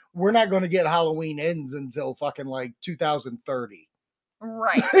years, we're not going to get Halloween ends until fucking like 2030.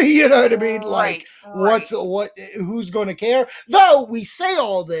 right. You know what I mean? Like, right. who's going to care? Though we say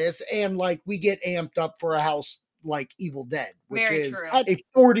all this and like we get amped up for a house like Evil Dead, which Very is true. a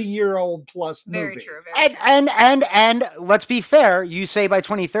 40-year-old plus Very movie. true. Very true. And let's be fair, you say by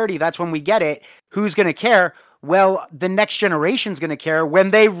 2030, that's when we get it. Who's going to care? Well, the next generation's going to care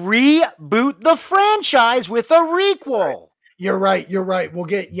when they reboot the franchise with a requel. You're right. We'll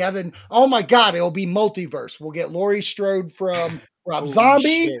get oh my God, it'll be multiverse. We'll get Laurie Strode from Rob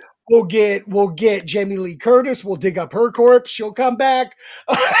Zombie. Shit. We'll get Jamie Lee Curtis. We'll dig up her corpse. She'll come back.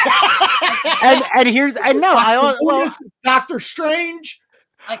 Doctor Strange.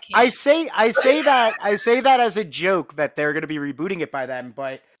 I can't. I say that as a joke that they're going to be rebooting it by then,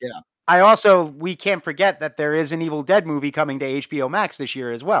 but yeah. We can't forget that there is an Evil Dead movie coming to HBO Max this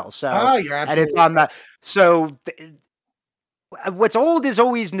year as well. So You're absolutely and it's on what's old is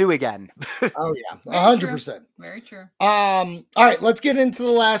always new again. Oh yeah, 100%. Very true. All right, let's get into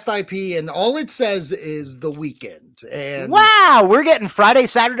the last IP, and all it says is The Weeknd. And wow, we're getting Friday,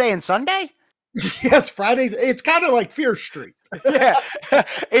 Saturday, and Sunday. Yes, Fridays. It's kind of like Fear Street. Yeah,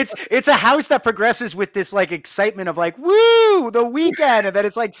 it's a house that progresses with this like excitement of like woo the weekend, and then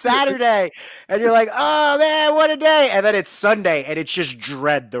it's like Saturday, and you're like, oh man, what a day, and then it's Sunday, and it's just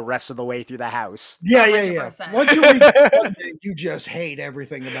dread the rest of the way through the house. Yeah. 100%. Once you reach Sunday, you just hate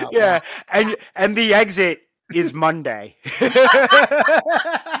everything about Yeah, life. and the exit is Monday. Like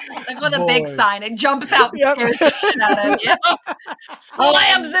with a big Boy. sign, it jumps out and Yep. scares the shit out of you.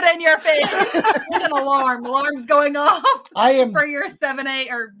 Slams it in your face. With an alarm. Alarm's going off I am for your 7, 8,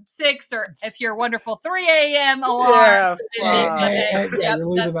 or 6, or if you're wonderful, 3 a.m. alarm. Yeah. you're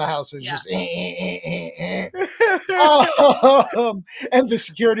leaving the house. It's yeah. just and the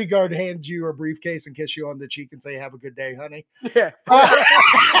security guard hands you a briefcase and kiss you on the cheek and say, "Have a good day, honey." Yeah.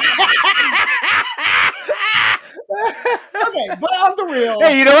 Okay, but on the real,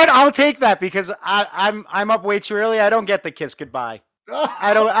 Hey, you know what? I'll take that because I'm up way too early. I don't get the kiss goodbye.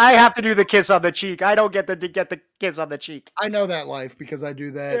 I have to do the kiss on the cheek. I don't get the kiss on the cheek. I know that life because I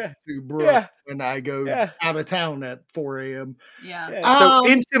do that Yeah. to Brooke Yeah. when I go Yeah. out of town at 4 a.m. Yeah. So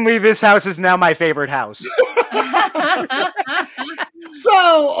instantly, this house is now my favorite house. So,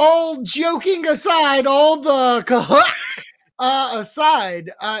 all joking aside, all the cahoots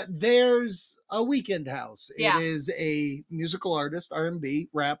aside, there's a Weeknd house. Yeah. It is a musical artist, R&B,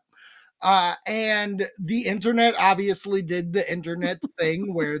 rap. And the internet obviously did the internet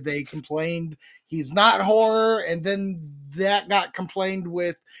thing where they complained he's not horror, and then that got complained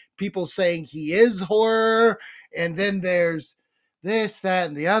with people saying he is horror, and then there's this, that,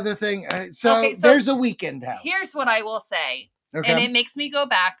 and the other thing. So there's a Weeknd house. Here's what I will say. Okay. And it makes me go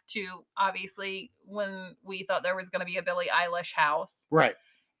back to obviously when we thought there was going to be a Billie Eilish house. Right.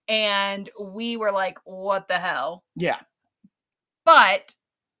 And we were like, what the hell? Yeah. But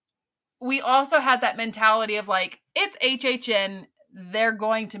we also had that mentality of like, it's HHN, they're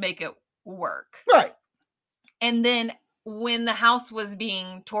going to make it work. Right. And then when the house was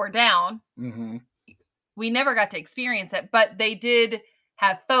being torn down, Mm-hmm. we never got to experience it, but they did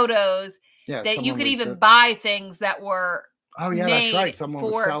have photos Yeah, that you someone could leaked even it. buy things that were Oh yeah, that's made right. Someone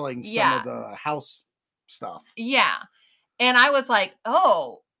was for selling some of the house stuff. yeah. And I was like,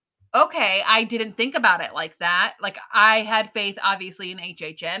 oh, okay. I didn't think about it like that. Like I had faith, obviously, in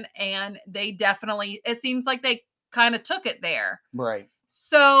HHN, and they definitely, it seems like they kind of took it there. Right.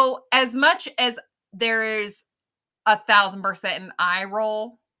 So as much as there is 1,000% an eye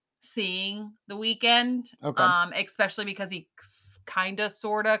roll seeing The Weeknd, Okay. especially because he kind of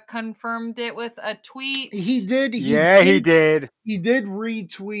sort of confirmed it with a tweet. He did. He did. did. He did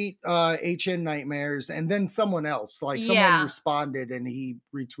retweet HN Nightmares, and then someone else, like someone Yeah. responded and he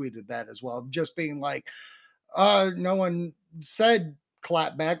retweeted that as well, just being like, no one said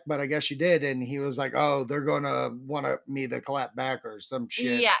clap back, but I guess you did. And he was like, oh, they're gonna want me to clap back or some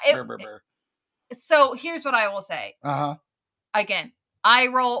shit. Yeah. So here's what I will say. Uh-huh. Again, eye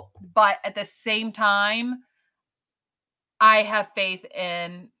roll, but at the same time, I have faith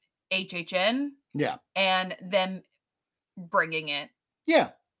in HHN Yeah. and them bringing it. Yeah.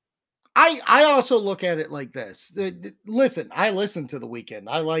 I also look at it like this. Listen, I listen to The Weeknd.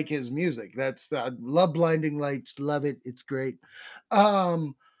 I like his music. That's love Blinding Lights. Love it. It's great.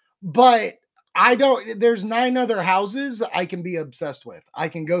 But I don't, there's 9 other houses I can be obsessed with. I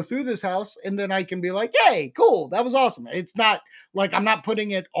can go through this house and then I can be like, hey, cool. That was awesome. It's not like I'm not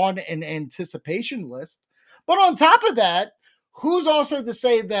putting it on an anticipation list. But on top of that, who's also to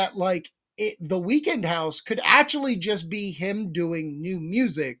say that like The Weeknd house could actually just be him doing new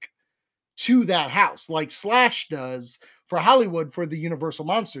music to that house, like Slash does for Hollywood for the Universal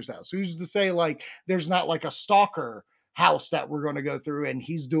Monsters house? Who's to say like there's not like a stalker house that we're going to go through and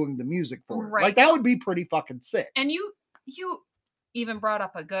he's doing the music for it? Right. Like that would be pretty fucking sick. And you even brought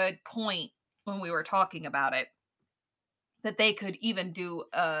up a good point when we were talking about it, that they could even do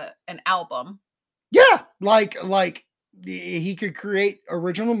an album. Yeah, like he could create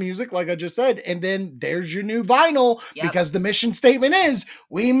original music, like I just said, and then there's your new vinyl. Yep. Because the mission statement is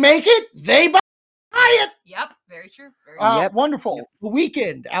we make it, they buy it. Yep, very true. Very true. Wonderful. Yep. The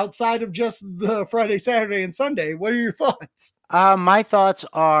Weeknd, outside of just the Friday, Saturday, and Sunday, what are your thoughts? My thoughts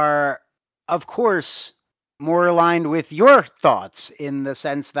are, of course, more aligned with your thoughts in the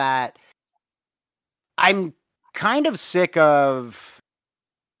sense that I'm kind of sick of.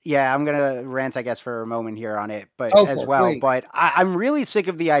 Yeah, I'm gonna rant, I guess, for a moment here on it, but as well. Please. But I'm really sick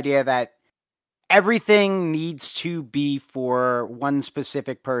of the idea that everything needs to be for one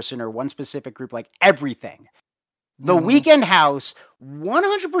specific person or one specific group. Like everything, The Weeknd house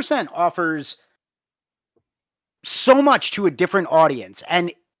 100% offers so much to a different audience,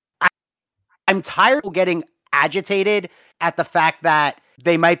 and I'm tired of getting agitated at the fact that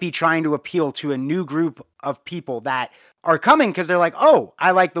they might be trying to appeal to a new group of people that are coming because they're like, oh,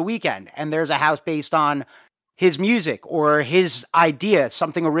 I like The Weeknd, and there's a house based on his music or his idea,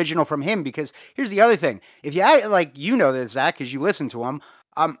 something original from him. Because here's the other thing. If you like, you know this, Zach, because you listen to him,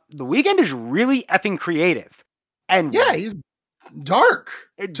 The Weeknd is really effing creative. And yeah, he's dark,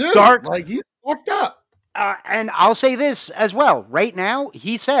 too. Dark. Like, he's fucked up. And I'll say this as well. Right now,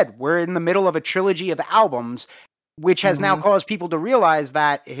 he said we're in the middle of a trilogy of albums, which has now caused people to realize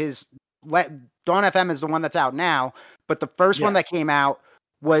that his Dawn FM is the one that's out now, but the first one that came out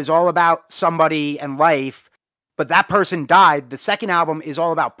was all about somebody and life, but that person died. The second album is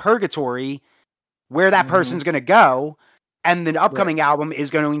all about purgatory, where that person's going to go, and the upcoming album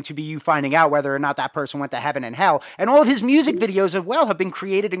is going to be you finding out whether or not that person went to heaven and hell. And all of his music videos as well have been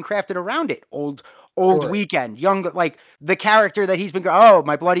created and crafted around it. Old Weeknd, young, like the character that he's been, oh,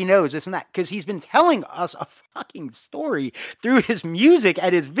 my bloody nose, this and that, because he's been telling us a fucking story through his music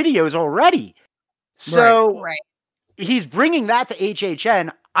and his videos already. So he's bringing that to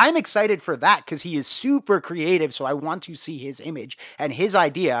HHN. I'm excited for that because he is super creative. So I want to see his image and his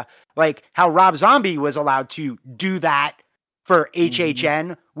idea, like how Rob Zombie was allowed to do that for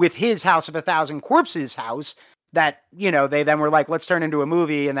HHN with his House of 1,000 Corpses house that, you know, they then were like, let's turn into a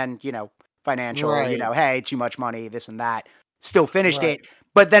movie. And then, you know, financial, you know, hey, too much money, this and that, still finished it.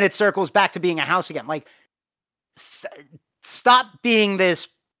 But then it circles back to being a house again. Like, stop being this.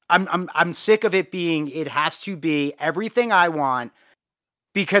 I'm sick of it being, it has to be everything I want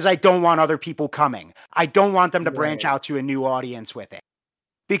because I don't want other people coming. I don't want them to branch out to a new audience with it.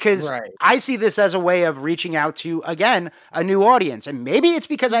 Because I see this as a way of reaching out to, again, a new audience. And maybe it's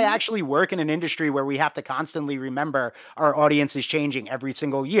because I actually work in an industry where we have to constantly remember our audience is changing every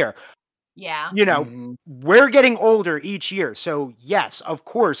single year. Yeah. You know, we're getting older each year. So yes, of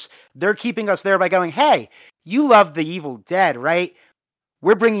course, they're keeping us there by going, hey, you love The Evil Dead, right?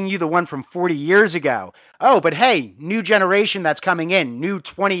 We're bringing you the one from 40 years ago. Oh, but hey, new generation that's coming in, new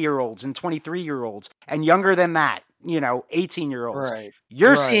 20-year-olds and 23-year-olds and younger than that. 18-year-olds. Right.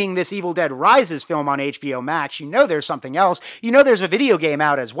 You're Right. seeing this Evil Dead Rises film on HBO Max. There's something else. There's a video game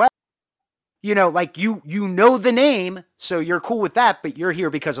out as well. Like you know the name, so you're cool with that, but you're here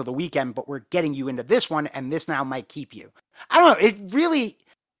because of the weekend, but we're getting you into this one, and this now might keep you. I don't know. It really,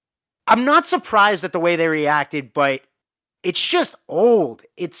 I'm not surprised at the way they reacted, but it's just old.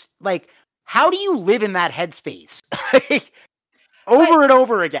 It's like, how do you live in that headspace? Over and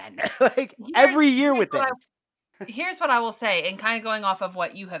over again, like every year with this. Here's what I will say, and kind of going off of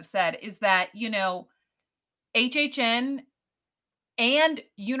what you have said, is that, HHN and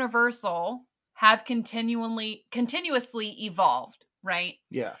Universal have continuously evolved, right?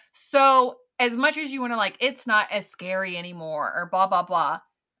 Yeah. So as much as you want to it's not as scary anymore or blah, blah, blah.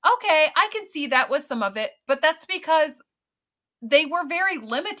 Okay, I can see that with some of it, but that's because they were very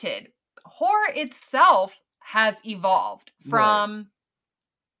limited. Horror itself has evolved from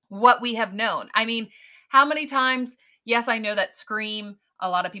what we have known. I mean, how many times, yes, I know that Scream, a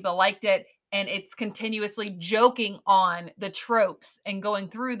lot of people liked it, and it's continuously joking on the tropes and going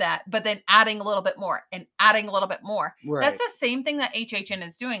through that, but then adding a little bit more and adding a little bit more. Right. That's the same thing that HHN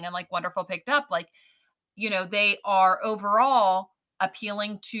is doing. And Wonderful picked up, they are overall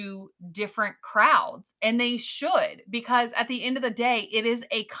appealing to different crowds, and they should, because at the end of the day, it is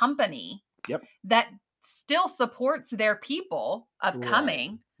a company that still supports their people of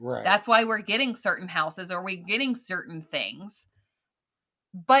coming. Right. That's why we're getting certain houses or we're getting certain things.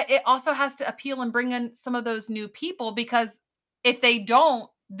 But it also has to appeal and bring in some of those new people, because if they don't,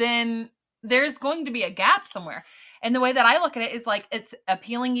 then there's going to be a gap somewhere. And the way that I look at it is it's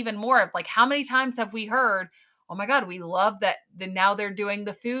appealing even more of how many times have we heard, oh my God, we love that now they're doing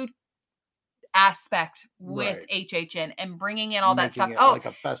the food aspect with HHN and bringing in all that stuff. Like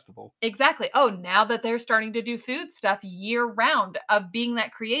a festival. Exactly. Oh, now that they're starting to do food stuff year round of being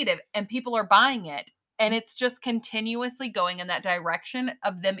that creative, and people are buying it. And it's just continuously going in that direction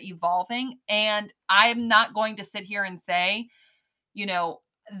of them evolving. And I'm not going to sit here and say,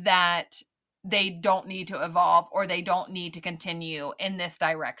 that they don't need to evolve or they don't need to continue in this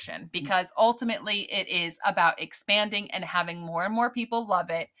direction, because ultimately it is about expanding and having more and more people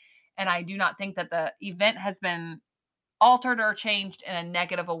love it. And I do not think that the event has been altered or changed in a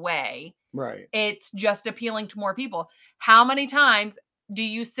negative way. Right. It's just appealing to more people. How many times do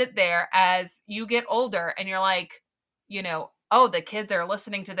you sit there as you get older and you're like, oh, the kids are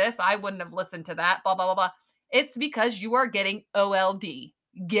listening to this, I wouldn't have listened to that, blah, blah, blah, blah. It's because you are getting OLD.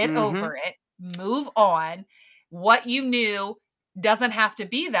 Get over it. Move on. What you knew doesn't have to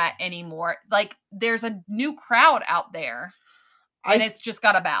be that anymore. There's a new crowd out there, and it's just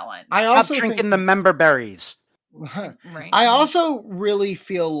got to balance. I also Stop drinking the member berries. Right. I also really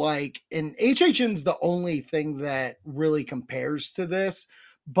feel like, and HHN's the only thing that really compares to this,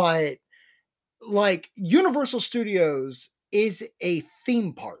 but Universal Studios is a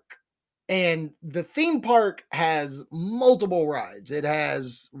theme park, and the theme park has multiple rides. It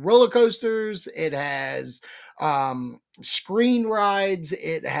has roller coasters, it has screen rides,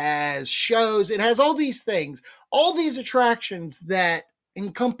 it has shows, it has all these things, all these attractions that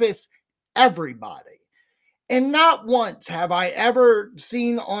encompass everybody. And not once have I ever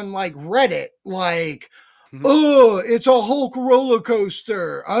seen on Reddit, oh, it's a Hulk roller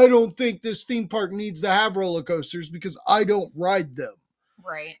coaster. I don't think this theme park needs to have roller coasters because I don't ride them.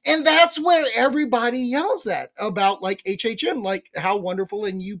 Right. And that's where everybody yells at about HHN, how wonderful,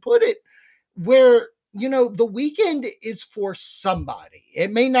 and you put it, where, the weekend is for somebody.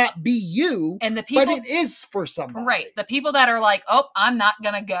 It may not be you, and the people, but it is for somebody. Right. The people that are oh, I'm not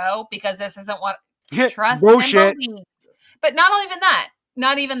going to go because this isn't what trust bullshit. But not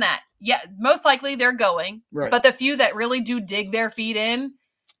even that. Yeah, most likely they're going. Right. But the few that really do dig their feet in,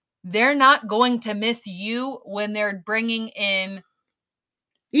 they're not going to miss you when they're bringing in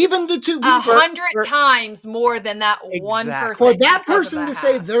even the two 100 times more than that one person. For that person to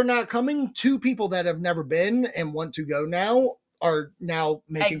say they're not coming, two people that have never been and want to go now are now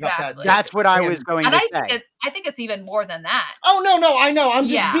making up that. That's what I was going to say. I think it's even more than that. Oh no, I know. I'm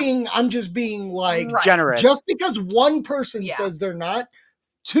just being generous. Just because one person says they're not,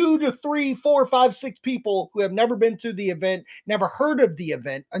 2 to 3, 4, 5, 6 people who have never been to the event, never heard of the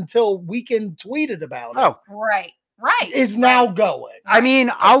event until Weekend tweeted about it. Oh, right. Is now going. I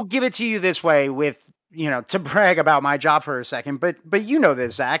mean, I'll give it to you this way with, to brag about my job for a second, but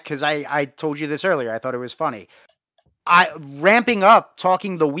this, Zach, because I told you this earlier. I thought it was funny. Ramping up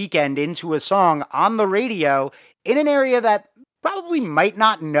talking The Weeknd into a song on the radio in an area that probably might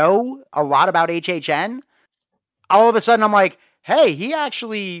not know a lot about HHN. All of a sudden I'm like, hey, he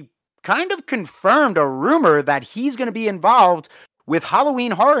actually kind of confirmed a rumor that he's going to be involved with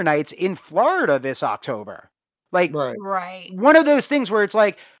Halloween Horror Nights in Florida this October. Like, Right. one of those things where it's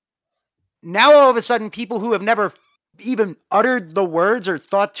like, now all of a sudden, people who have never even uttered the words or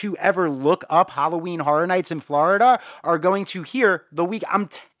thought to ever look up Halloween Horror Nights in Florida are going to hear the week. I'm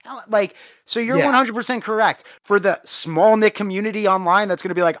telling, like, so you're 100% correct. For the small knit community online that's going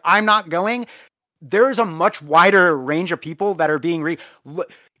to be like, I'm not going. There's a much wider range of people that are being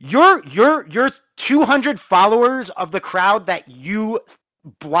your 200 followers of the crowd that you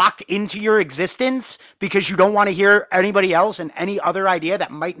blocked into your existence because you don't want to hear anybody else and any other idea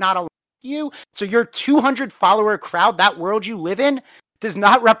that might not align with you. So your 200 follower crowd, that world you live in, does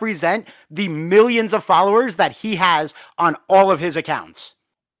not represent the millions of followers that he has on all of his accounts.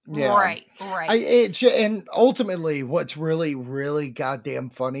 Yeah. Right. And ultimately, what's really, really goddamn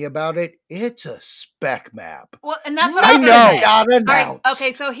funny about it, it's a spec map. Well, and that's what I I'm know. gonna say. Got All right. announced.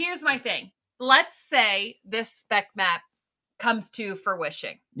 Okay, so here's my thing. Let's say this spec map comes to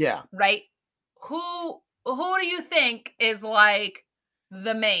fruition, Yeah. right? Who do you think is like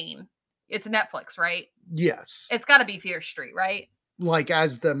the main? It's Netflix, right? Yes. It's got to be Fear Street, right? Like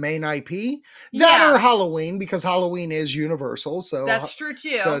as the main IP, that Yeah. or Halloween, because Halloween is Universal, so That's true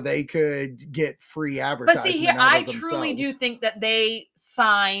too. So they could get free But advertisement. see, here out I of truly do themselves. think that they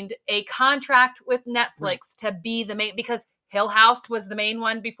signed a contract with Netflix to be the main, because Hill House was the main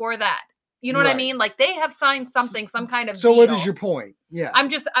one before that. You know what I Right. mean? Like they have signed something, some kind of So deal. what is your point? Yeah. I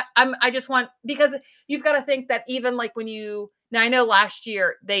just want, because you've got to think that even like when now I know last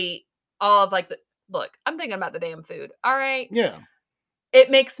year they all of like look, I'm thinking about the damn food. All right. Yeah. It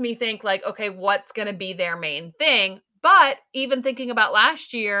makes me think like, okay, what's going to be their main thing? But even thinking about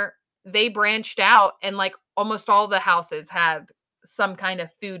last year, they branched out and like almost all the houses had some kind of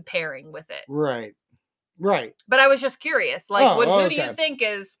food pairing with it. Right. Right. But I was just curious, like, Oh, who do you okay. think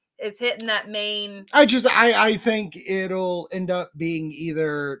is hitting that main? I think it'll end up being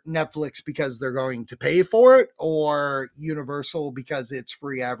either Netflix because they're going to pay for it, or Universal because it's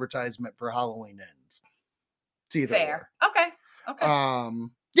free advertisement for Halloween ends. It's either Fair. Okay. or.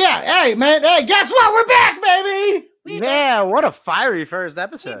 Yeah. Hey, man. Hey, guess what? We're back, baby. Yeah, what a fiery first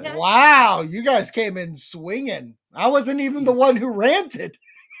episode. did. Wow, you guys came in swinging. I wasn't even the one who ranted.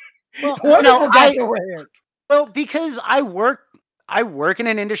 Well, Wonderful got the rant. Well, because I work in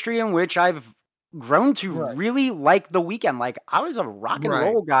an industry in which I've grown to Right. really like The Weeknd. Like, I was a rock and Right.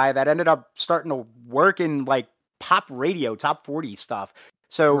 roll guy that ended up starting to work in like pop radio, top 40 stuff.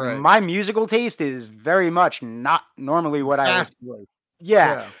 So Right. my musical taste is very much not normally what I was. Vastly.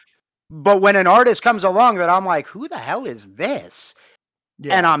 Yeah. But when an artist comes along that I'm like, who the hell is this?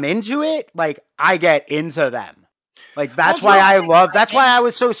 Yeah. And I'm into it, like I get into them. Like that's Also, why I I think love. like That's it- why I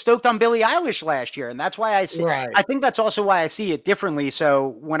was so stoked on Billie Eilish last year, and that's why I see. Right. I think that's also why I see it differently.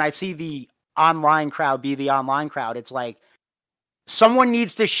 So when I see the online crowd be the online crowd, it's like someone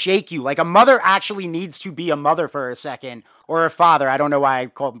needs to shake you. Like a mother actually needs to be a mother for a second, or a father. I don't know why I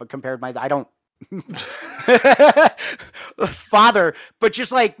compared my. I don't father, but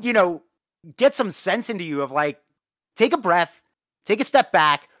just like, you know, get some sense into you of like, take a breath, take a step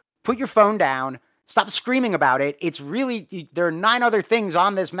back, put your phone down, stop screaming about it. It's really, there are 9 other things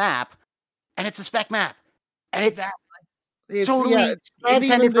on this map, and it's a spec map, and it's It's totally it's not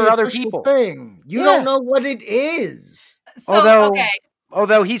intended even for the other official people. Thing. You Yeah. don't know what it is. So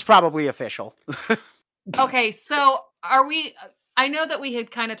although he's probably official. Okay, so are we? I know that we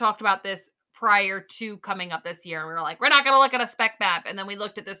had kind of talked about this prior to coming up this year, and we were like, we're not going to look at a spec map, and then we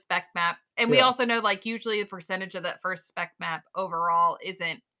looked at this spec map, and we Yeah. also know like usually the percentage of that first spec map overall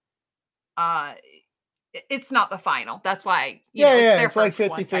isn't. It's not the final. That's why. You know, Yeah, their it's like first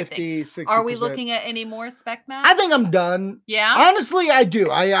one 50-50, 60%. Are we looking at any more spec maps? I think I'm done. Yeah. Honestly, I do.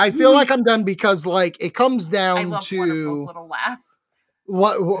 I feel like I'm done because like it comes I down love to Wonderful's little laugh.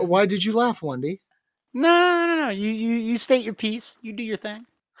 why did you laugh, Wendy? No. You state your piece. You do your thing.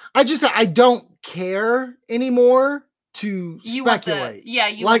 I don't care anymore to You want speculate. the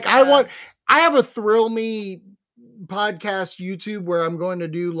you Like want the- I have a Thrill Me podcast YouTube where I'm going to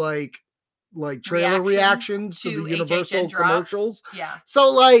do like trailer reactions to the HHN Universal drops. commercials. Yeah,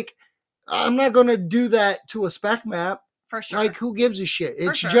 So like I'm not going to do that to a spec map. for sure. Like who gives a shit?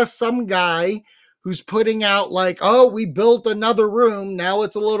 It's sure. just some guy who's putting out like, oh, we built another room. Now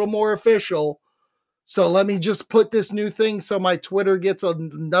it's a little more official. So let me just put this new thing so my Twitter gets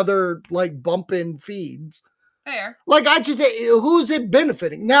another like bump in feeds. Fair. Like who's it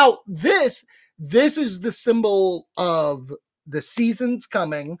benefiting? Now this is the symbol of the season's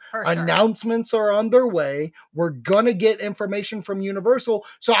coming. For sure. Announcements are on their way. We're going to get information from Universal.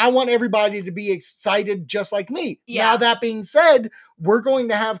 So I want everybody to be excited just like me. Yeah. Now, that being said, we're going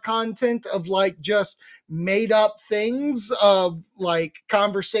to have content of like just made up things of like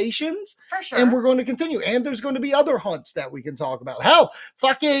conversations. For sure. And we're going to continue. And there's going to be other hunts that we can talk about. Hell,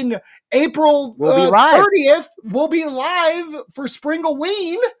 fucking April We'll be live. 30th, we'll be live for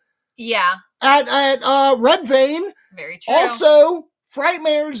Springlewean Yeah. at Red Vein. Very true. Also,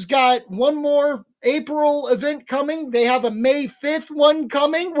 Frightmare's got one more April event coming. They have a May 5th one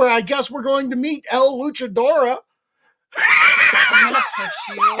coming where I guess we're going to meet El Luchadora. I'm gonna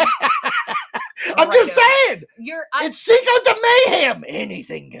push you. I'm just saying. It's It's Cinco de Mayhem.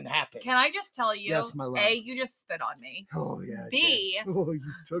 Anything can happen. Can I just tell you? Yes, my love. A, you just spit on me. Oh, yeah. I B, did. Oh, you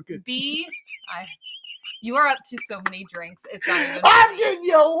took it. You are up to so many drinks. It's not even. I'm funny. getting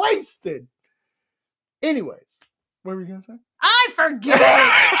you wasted. Anyways, what were you going to say? I forget.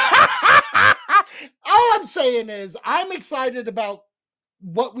 All I'm saying is I'm excited about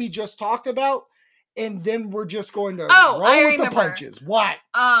what we just talked about, and then we're just going to roll I with the remember. punches. What?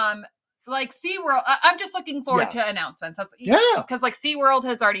 Like SeaWorld, I'm just looking forward Yeah. to announcements. Yeah. Because like SeaWorld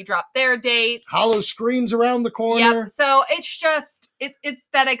has already dropped their dates. Hollow Screams around the corner. Yep. So it's just it's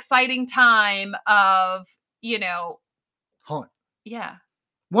that exciting time of, Hunt. yeah.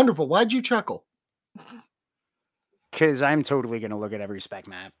 Wonderful. Why'd you chuckle? Because I'm totally going to look at every spec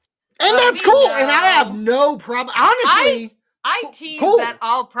map. And But that's we cool. And I have know. no problem. Honestly, I tease Cool. that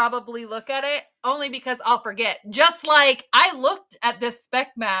I'll probably look at it only because I'll forget. Just like I looked at this spec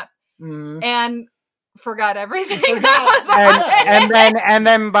map mm, and forgot everything Forgot. that was on it. and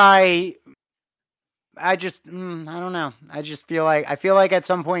then by I just I don't know. I feel like at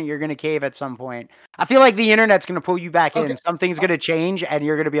some point you're gonna cave at some point. I feel like the internet's gonna pull you back Okay. in. Something's gonna change, and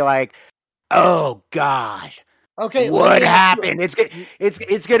you're gonna be like, "Oh gosh, okay. let what me ask you- happened?"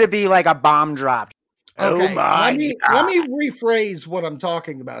 It's gonna be like a bomb drop. Okay, Oh my! let me rephrase what I'm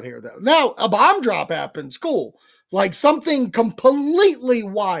talking about here, though. Now, a bomb drop happens, cool. Like something completely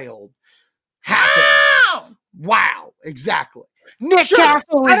wild happened. Ow! Wow, exactly. Nick Sure,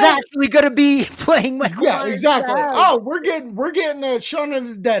 Castle I is don't- actually gonna be playing with. Yeah, exactly. Oh, we're getting a Shaun of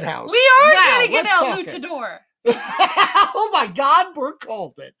the Dead House. We are Wow, getting an let's El talk it. Luchador. Oh my God, we're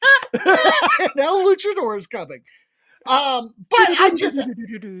called it. El Luchador is coming. But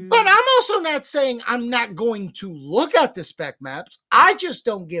I'm also not saying I'm not going to look at the spec maps. I just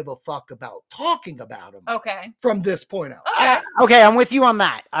don't give a fuck about talking about them Okay. from this point out. Okay. Okay, I'm with you on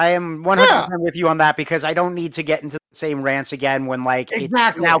that. I am 100% with you on that because I don't need to get into the same rants again when like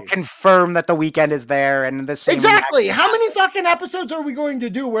Exactly. it's now confirmed that the weekend is there and the same. Exactly. How many fucking episodes are we going to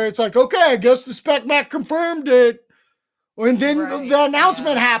do where it's like, okay, I guess the spec map confirmed it. And then Right, the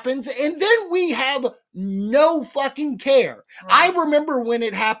announcement yeah. happens, and then we have no fucking care. Right. I remember when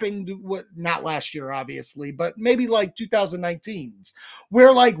it happened, not last year, obviously, but maybe like 2019s,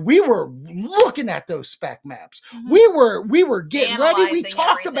 where like we were looking at those spec maps. Mhm. We were getting ready. We Analyzing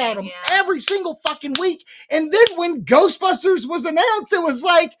talked about them everything, yeah. every single fucking week. And then when Ghostbusters was announced, it was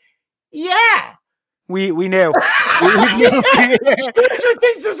like, yeah. We knew. Stranger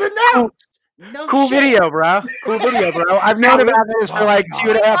Things is announced. No Cool shit. video, bro. Cool video, bro. I've known Yeah, about this for like oh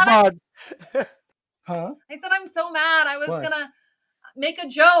 2.5 months. Huh? I said I'm so mad. I was What? gonna make a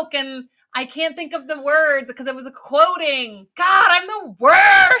joke and I can't think of the words because it was a quoting. God, I'm the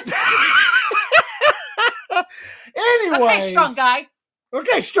worst. Anyways. Okay, strong guy.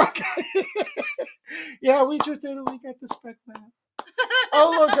 Okay, strong guy. Yeah, we just did it. We got the spec map.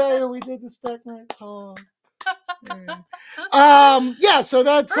 Oh, look, we did the spec map. Oh. Yeah, so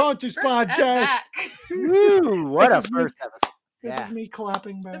that's Haunters First at Podcast. back. Woo, what This a is me. first episode. This Yeah. is me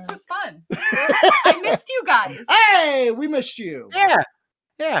clapping back. This was fun. I missed you guys. Hey, we missed you.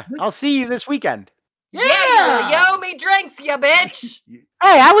 Yeah. I'll see you this weekend. Yeah, you owe me drinks, you bitch. Hey,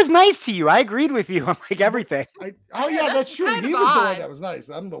 I was nice to you. I agreed with you on like everything. Oh, yeah, that's that's true. kind He of was the one odd. that was nice.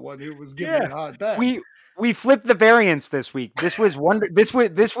 I'm the one who was giving Yeah. it hard back. We flipped the variants this week. This was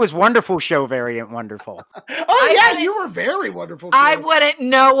wonderful show variant wonderful. Oh, I yeah, wouldn't- you were very wonderful. I Karen. wouldn't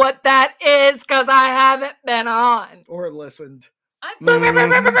know what that is because I haven't been on. Or listened. I've Did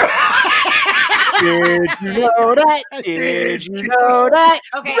you know that? Did you know that?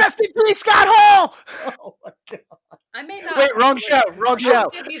 Okay. Rest in peace, Scott Hall. Oh, my God. I may not. Wait, wrong show. I'll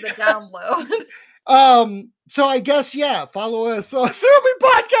give you the download. So I guess, yeah, follow us on Thrill Me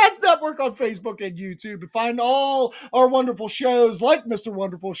Podcast Network on Facebook and YouTube and find all our wonderful shows like Mr.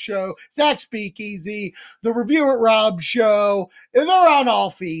 Wonderful Show, Zach Speakeasy, the Review at Rob Show. They're on all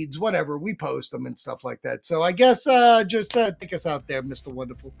feeds, whatever. We post them and stuff like that. So I guess just take us out there, Mr.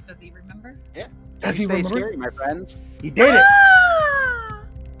 Wonderful. Does he remember? Yeah. Does he Stay remember? scary, my friends. He did it.